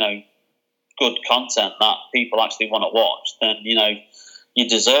good content that people actually want to watch, then you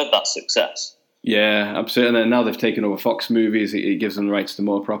deserve that success. Yeah, absolutely. And now they've taken over Fox Movies. It gives them rights to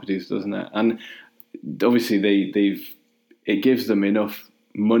more properties, doesn't it? And obviously it gives them enough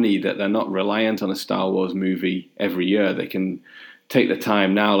money that they're not reliant on a Star Wars movie every year. They can take the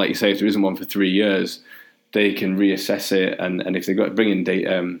time now, like you say, if there isn't one for 3 years, they can reassess it, and if they've got to bring in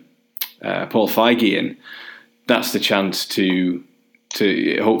Paul Feige in, that's the chance to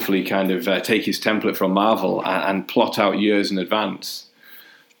hopefully kind of take his template from Marvel and plot out years in advance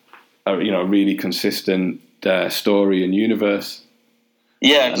a really consistent story and universe.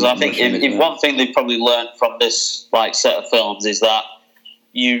 Yeah, because I think if one thing they've probably learned from this set of films is that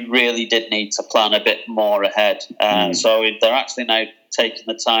you really did need to plan a bit more ahead. So if they're actually now taking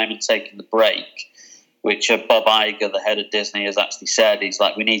the time and taking the break, which Bob Iger, the head of Disney, has actually said, he's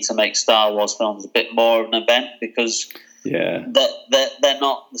like, we need to make Star Wars films a bit more of an event because they're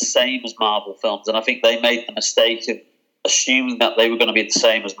not the same as Marvel films. And I think they made the mistake of assuming that they were going to be the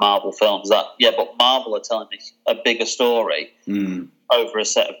same as Marvel films. But Marvel are telling a bigger story over a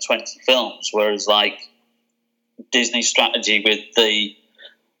set of 20 films, whereas Disney's strategy with the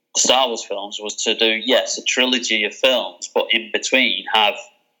Star Wars films was to do, a trilogy of films, but in between have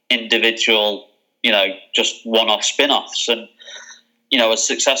individual, just one-off spin-offs. And, as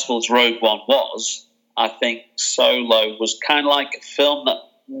successful as Rogue One was, I think Solo was kind of like a film that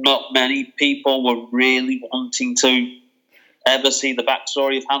not many people were really wanting to ever see the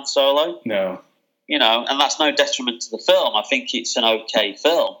backstory of Han Solo. No. And that's no detriment to the film. I think it's an okay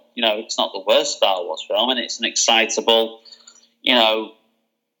film. It's not the worst Star Wars film, and it's an excitable,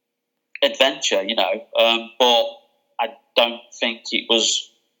 adventure, but I don't think it was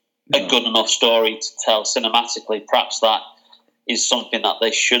a good enough story to tell cinematically. Perhaps that is something that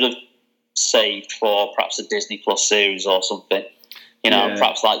they should have saved for perhaps a Disney Plus series or something.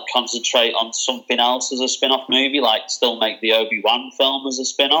 Perhaps concentrate on something else as a spin-off movie, still make the Obi-Wan film as a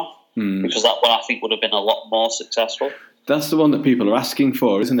spin-off, because that one I think would have been a lot more successful. That's the one that people are asking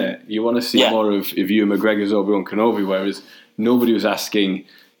for, isn't it? You want to see more of Ewan McGregor's Obi-Wan Kenobi, whereas nobody was asking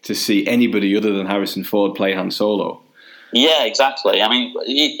to see anybody other than Harrison Ford play Han Solo. Yeah, exactly. I mean,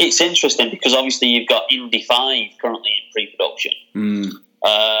 it's interesting because obviously you've got Indy 5 currently in pre-production.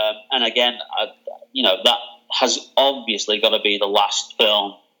 And again, that has obviously got to be the last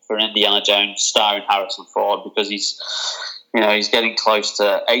film for Indiana Jones starring Harrison Ford, because he's getting close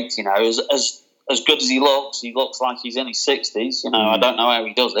to 80 now. As good as he looks like he's in his 60s. I don't know how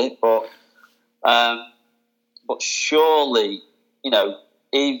he does it, but surely,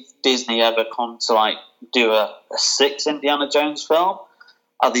 if Disney ever come to do a sixth Indiana Jones film,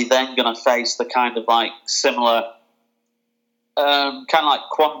 are they then going to face the kind of similar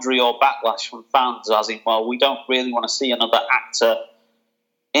quandary or backlash from fans, as in, well, we don't really want to see another actor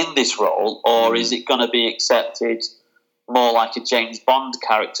in this role, or is it going to be accepted more like a James Bond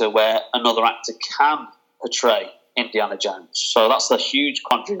character where another actor can portray Indiana Jones? So that's the huge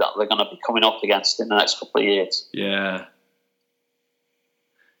quandary that they're going to be coming up against in the next couple of years. Yeah.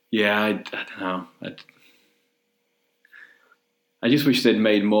 Yeah, I don't know. I just wish they'd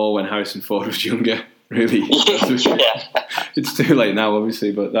made more when Harrison Ford was younger, really. Yeah. It's too late now,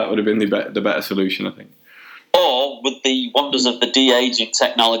 obviously, but that would have been the better solution, I think. Or with the wonders of the de-aging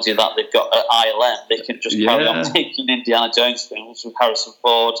technology that they've got at ILM, they can just carry on making Indiana Jones films with Harrison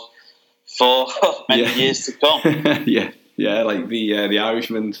Ford for many years to come. Yeah, like the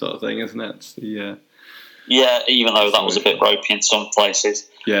Irishman sort of thing, isn't it? It's yeah, even though that was a bit ropey in some places.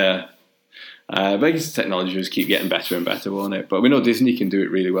 Yeah. But I guess the technology just keep getting better and better, won't it? But we know Disney can do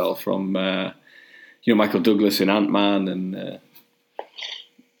it really well, from Michael Douglas in Ant-Man, and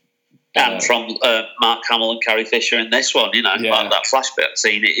And from Mark Hamill and Carrie Fisher in this one, like that flashback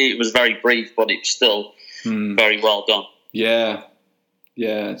scene, it was very brief, but it's still very well done. Yeah,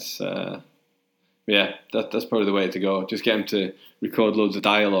 it's that's probably the way to go. Just get him to record loads of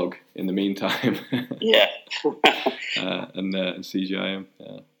dialogue in the meantime. Yeah, and CGI him.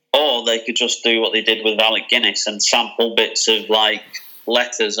 Yeah. Or they could just do what they did with Alec Guinness and sample bits of like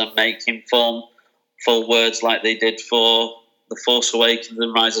letters and make him form full words like they did for The Force Awakens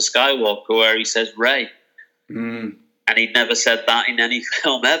and Rise of Skywalker, where he says Rey, and he'd never said that in any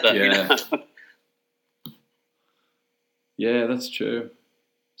film ever. Yeah, yeah, that's true.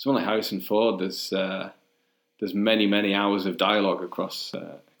 It's like Harrison Ford. There's many hours of dialogue across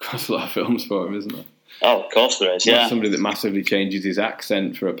a lot of films for him, isn't there? Oh, of course there is. Not somebody that massively changes his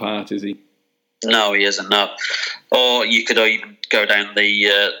accent for a part, is he? No, he isn't. No. Or you could even go down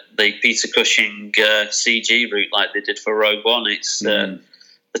the Peter Cushing CG route, like they did for Rogue One. It's the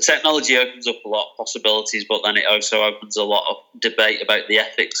technology opens up a lot of possibilities, but then it also opens a lot of debate about the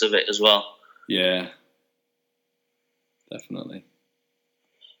ethics of it as well. Yeah, definitely.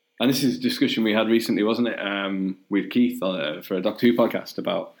 And this is a discussion we had recently, wasn't it, with Keith for a Doctor Who podcast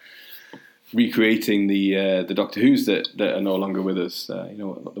about recreating the Doctor Who's that are no longer with us.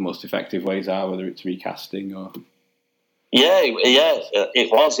 What the most effective ways are, whether it's recasting or. Yeah, it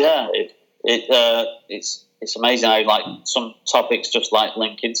was. Yeah, it's amazing how like some topics just like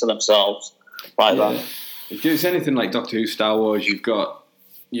link into themselves like that. If it's anything like Doctor Who, Star Wars, you've got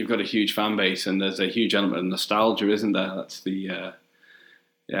a huge fan base, and there's a huge element of nostalgia, isn't there? That's the.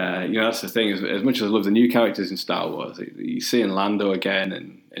 That's the thing. As much as I love the new characters in Star Wars, you see in Lando again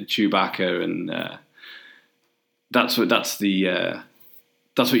and Chewbacca, and that's what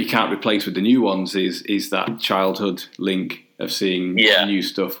you can't replace with the new ones. Is that childhood link of seeing new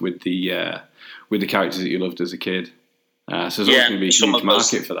stuff with the characters that you loved as a kid. So there's always going to be a huge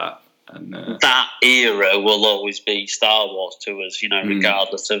market for that. And that era will always be Star Wars to us,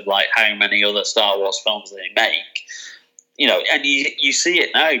 regardless of like how many other Star Wars films they make. And you see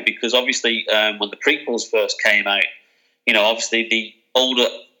it now because obviously when the prequels first came out, obviously the older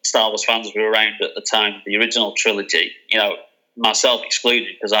Star Wars fans who were around at the time of the original trilogy, myself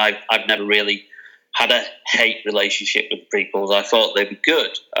excluded, because I've never really had a hate relationship with the prequels. I thought they were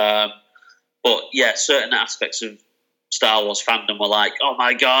good. But yeah, certain aspects of Star Wars fandom were like, oh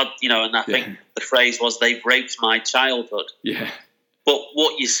my God, and I think the phrase was, they've raped my childhood. Yeah. But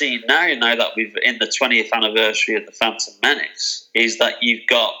what you're seeing now that we've in the 20th anniversary of The Phantom Menace, is that you've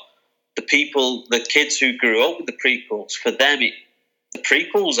got the kids who grew up with the prequels, for them, the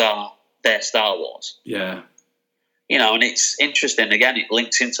prequels are their Star Wars. Yeah. And it's interesting, again, it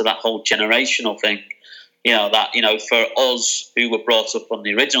links into that whole generational thing, for us who were brought up on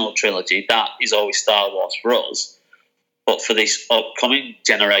the original trilogy, that is always Star Wars for us. But for this upcoming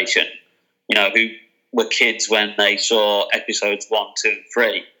generation, who were kids when they saw episodes 1, 2, and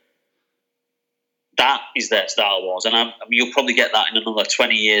 3, that is their Star Wars. And you'll probably get that in another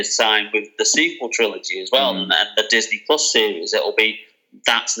 20 years' time with the sequel trilogy as well, and the Disney Plus series. It'll be,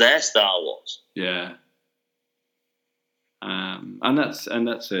 that's their Star Wars. Yeah. And that's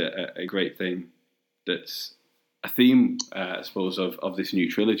a great thing. That's a theme, I suppose, of this new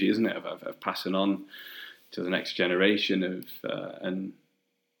trilogy, isn't it? Of passing on to the next generation of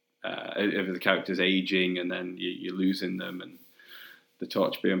the characters aging, and then you're losing them, and the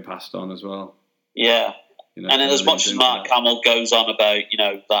torch being passed on as well. Yeah. And as much as Mark Hamill goes on about,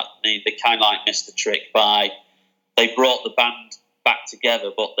 that they kind of like missed the trick by, they brought the band back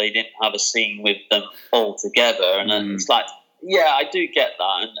together, but they didn't have a scene with them all together. And then it's like, yeah, I do get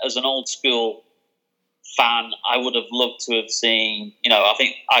that. And as an old school fan, I would have loved to have seen, I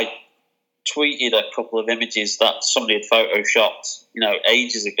think I tweeted a couple of images that somebody had photoshopped,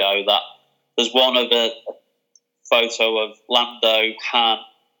 ages ago, that there's one of a photo of Lando, Han,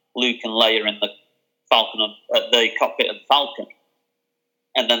 Luke and Leia in the Falcon, the cockpit of the Falcon.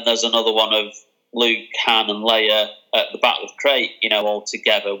 And then there's another one of Luke, Han and Leia at the Battle of Crate, all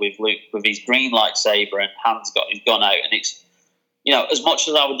together with Luke with his green lightsaber and Han's got his gun out. And it's, as much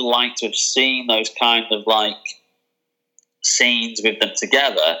as I would like to have seen those kind of like scenes with them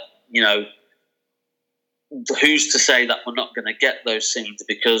together, who's to say that we're not going to get those scenes?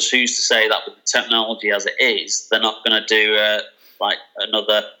 Because who's to say that with the technology as it is, they're not going to do like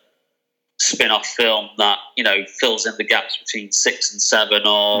another spin-off film that fills in the gaps between 6 and 7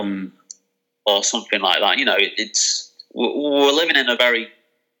 or something like that. We're living in a very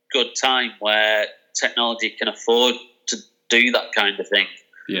good time where technology can afford to do that kind of thing.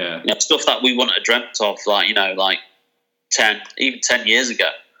 Yeah, stuff that we wouldn't have dreamt of, like 10 years ago.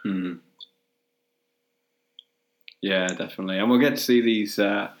 Yeah, definitely, and we'll get to see these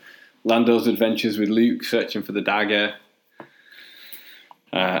Lando's adventures with Luke searching for the dagger,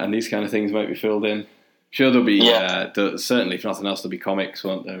 and these kind of things might be filled in. Sure, there'll be certainly, if nothing else, there'll be comics,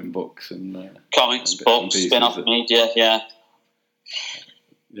 won't there, and books and comics, books, spin-off media,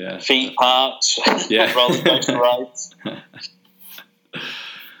 theme parks, roller coaster rides.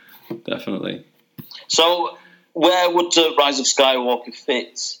 Definitely. So, where would Rise of Skywalker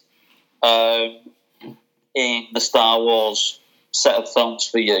fit in the Star Wars set of films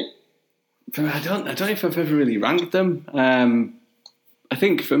for you? I don't know if I've ever really ranked them. I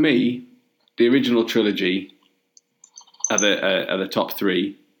think for me, the original trilogy are the top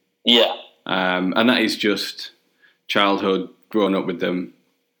three. Yeah. And that is just childhood, growing up with them.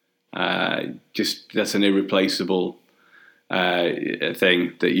 Just that's an irreplaceable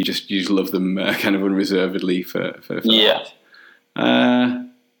thing that you just love them kind of unreservedly for that.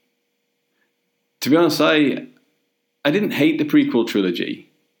 To be honest, I didn't hate the prequel trilogy,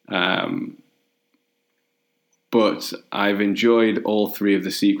 but I've enjoyed all three of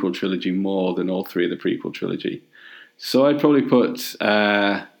the sequel trilogy more than all three of the prequel trilogy. So I'd probably put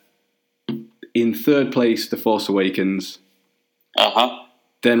in third place The Force Awakens,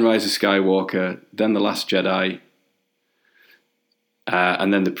 then Rise of Skywalker, then The Last Jedi,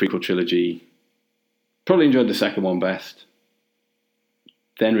 and then the prequel trilogy. Probably enjoyed the second one best.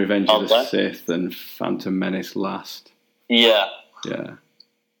 Then Revenge of the Sith and Phantom Menace last. Yeah.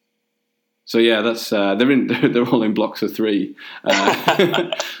 So that's they're all in blocks of three,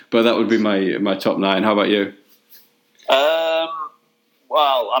 but that would be my top 9. How about you?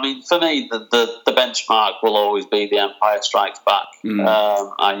 Well, I mean, for me, the benchmark will always be The Empire Strikes Back.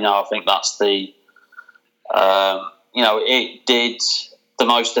 I think that's the it did the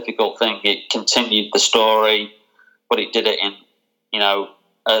most difficult thing. It continued the story, but it did it in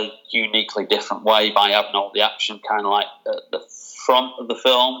a uniquely different way by having all the action kind of like at the front of the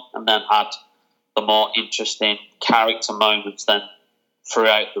film, and then had the more interesting character moments then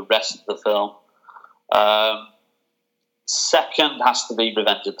throughout the rest of the film. Second has to be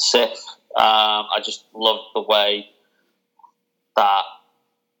Revenge of the Sith. I just loved the way that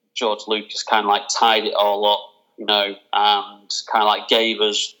George Lucas kind of like tied it all up, and kind of like gave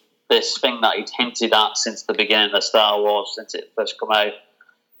us this thing that he'd hinted at since the beginning of Star Wars, since it first come out,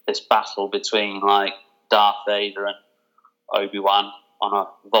 this battle between like Darth Vader and Obi-Wan on a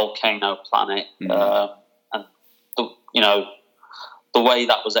volcano planet, and the way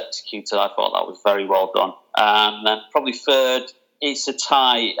that was executed, I thought that was very well done. And then probably third, it's a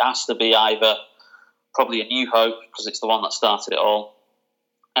tie. It has to be either probably A New Hope, because it's the one that started it all,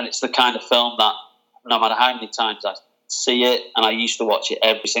 and it's the kind of film that no matter how many times I see it, and I used to watch it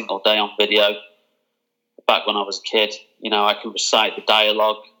every single day on video back when I was a kid. I can recite the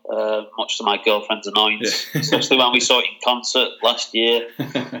dialogue, much to my girlfriend's annoyance, especially when we saw it in concert last year.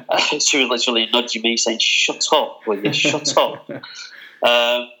 She was literally nudging me saying, "Shut up, will you? Shut up."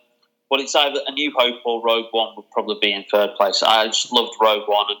 But it's either A New Hope or Rogue One would probably be in third place. I just loved Rogue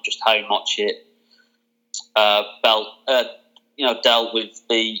One and just how much it dealt with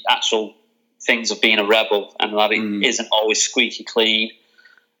the actual things of being a rebel, and that it isn't always squeaky clean,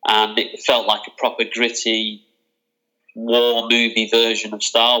 and it felt like a proper gritty war movie version of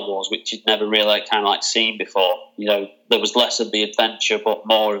Star Wars, which you'd never really kind of like seen before. There was less of the adventure, but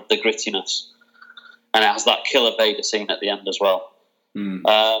more of the grittiness, and it has that killer Vader scene at the end as well.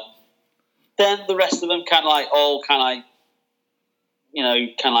 Then the rest of them kind of like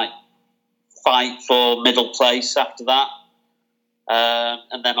fight for middle place after that.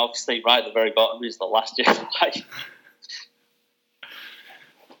 And then obviously right at the very bottom is The Last Jedi.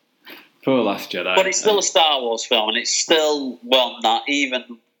 Poor Last Jedi. But it's still a Star Wars film, and it's still that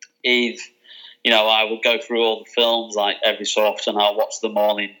even if I would go through all the films like every so often, I'll watch them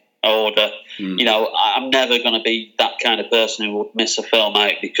all in order. I'm never going to be that kind of person who would miss a film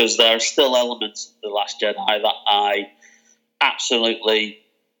out, because there are still elements of The Last Jedi that I absolutely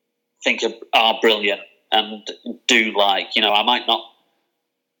think are brilliant and do like. I might not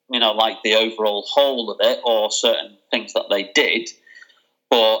like the overall whole of it or certain things that they did,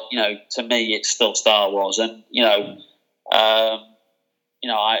 but to me it's still Star Wars. And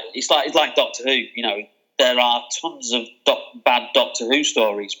it's like Doctor Who. There are tons of bad Doctor Who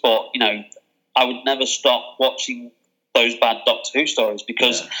stories, but I would never stop watching those bad Doctor Who stories,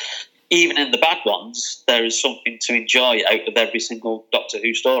 because even in the bad ones, there is something to enjoy out of every single Doctor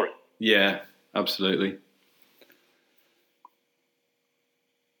Who story. Yeah, absolutely.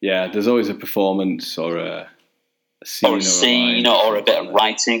 Yeah, there's always a performance or a scene or a bit of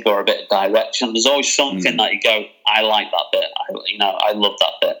writing or a bit of direction. There's always something that you go, I like that bit. I love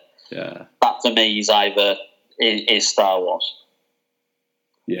that bit. Yeah, that for me is either is Star Wars.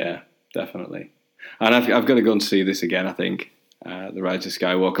 Yeah, definitely. And I've got to go and see this again, I think. The Rise of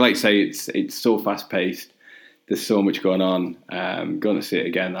Skywalker. Like you say, it's so fast paced. There's so much going on. Going to see it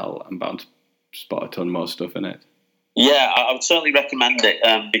again, I'm bound to spot a ton more stuff in it. Yeah, I would certainly recommend it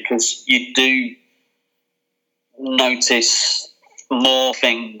because you do notice more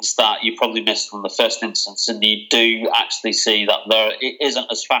things that you probably missed from the first instance, and you do actually see that it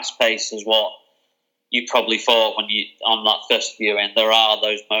isn't as fast paced as what you probably thought when you on that first viewing. There are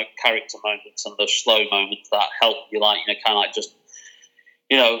those character moments and those slow moments that help you, kind of like just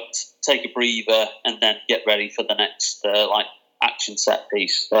take a breather and then get ready for the next action set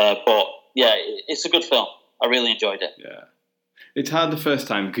piece. But yeah, it's a good film. I really enjoyed it. Yeah, it's hard the first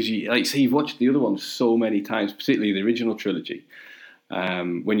time because you've watched the other ones so many times, particularly the original trilogy.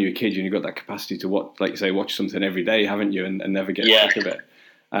 When you're a kid, you've got that capacity to watch something every day, haven't you, and never get sick of it.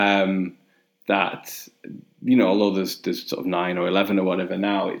 That although there's sort of 9 or 11 or whatever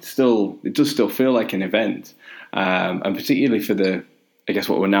now, it does still feel like an event, and particularly for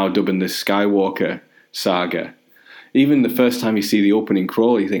what we're now dubbing the Skywalker saga. Even the first time you see the opening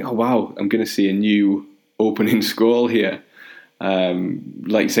crawl, you think, oh wow, I'm going to see a new opening scroll here.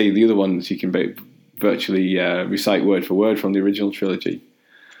 Like say the other ones, you can virtually recite word for word from the original trilogy.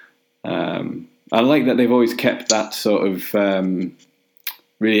 I like that they've always kept that sort of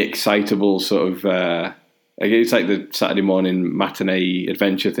really excitable sort of. It's like the Saturday morning matinee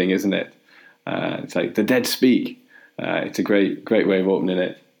adventure thing, isn't it? It's like the dead speak. It's a great way of opening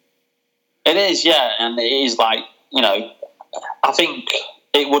it. It is, yeah, and it is I think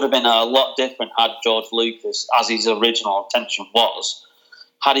it would have been a lot different had George Lucas, as his original intention was,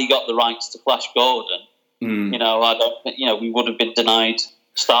 had he got the rights to Flash Gordon. We would have been denied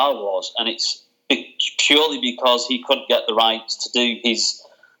Star Wars, and it's purely because he couldn't get the rights to do his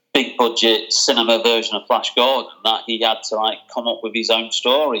big budget cinema version of Flash Gordon that he had to come up with his own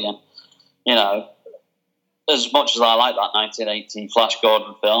story. And as much as I like that 1980 Flash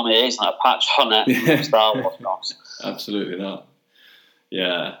Gordon film, it isn't a patch on it. Star Wars films. Absolutely not.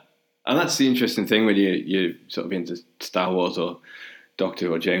 Yeah, and that's the interesting thing when you sort of into Star Wars or Doctor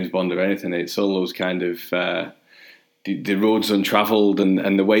Who or James Bond or anything. It's all those kind of the roads untravelled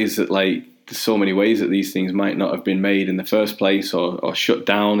and the ways that there's so many ways that these things might not have been made in the first place or shut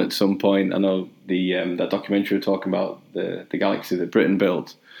down at some point. I know that documentary we're talking about, the galaxy that Britain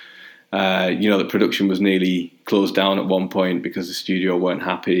built. The production was nearly closed down at one point because the studio weren't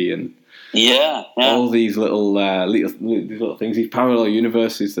happy, and all these little things, these parallel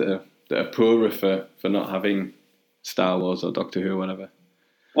universes that are poorer for not having Star Wars or Doctor Who or whatever.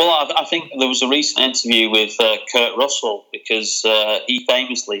 Well, I think there was a recent interview with Kurt Russell because he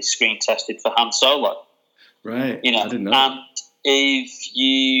famously screen tested for Han Solo. Right, I didn't know. And if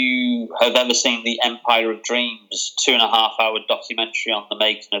you have ever seen the Empire of Dreams 2.5-hour documentary on the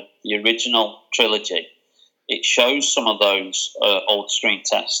making of the original trilogy, it shows some of those old screen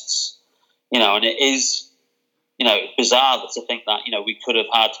tests. And it is, bizarre to think that, we could have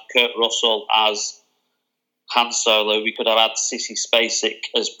had Kurt Russell as Han Solo, we could have had Sissy Spacek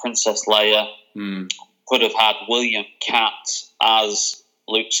as Princess Leia, could have had William Katt as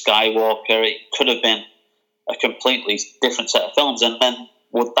Luke Skywalker. It could have been a completely different set of films, and then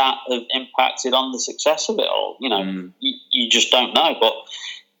would that have impacted on the success of it all? You just don't know. But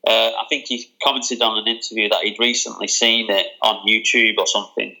I think he commented on an interview that he'd recently seen it on YouTube or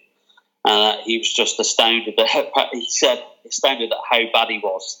something. He was just astounded at how bad he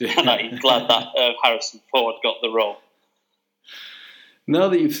was, and that he's glad that Harrison Ford got the role. Now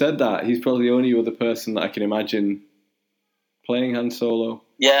that you've said that, he's probably the only other person that I can imagine playing Han Solo.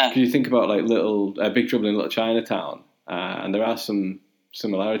 Yeah. Because you think about Big Trouble in Little Chinatown, and there are some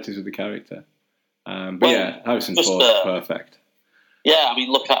similarities with the character. Harrison Ford, perfect. Yeah,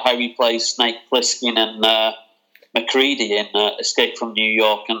 look at how he plays Snake Plissken and MacReady in Escape from New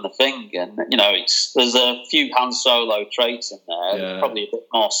York and The Thing, and there's a few Han Solo traits in there. Yeah. Probably a bit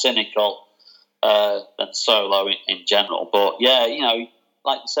more cynical than Solo in general, but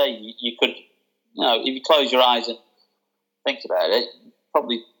like you say, you could, if you close your eyes and think about it, you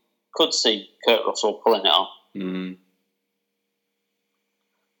probably could see Kurt Russell pulling it off. Mm.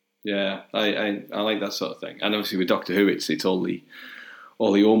 Yeah, I like that sort of thing, and obviously with Doctor Who, it's all the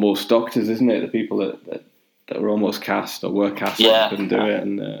almost doctors, isn't it? The people that were almost cast or were cast and couldn't do it,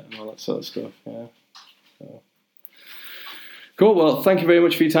 and all that sort of stuff. Yeah. So. Cool. Well, thank you very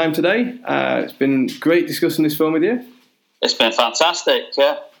much for your time today. It's been great discussing this film with you. It's been fantastic.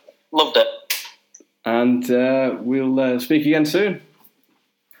 Yeah, loved it. And we'll speak again soon.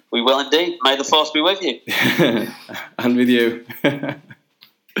 We will indeed. May the Force be with you. And with you.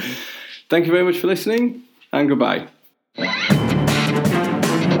 Thank you very much for listening, and goodbye.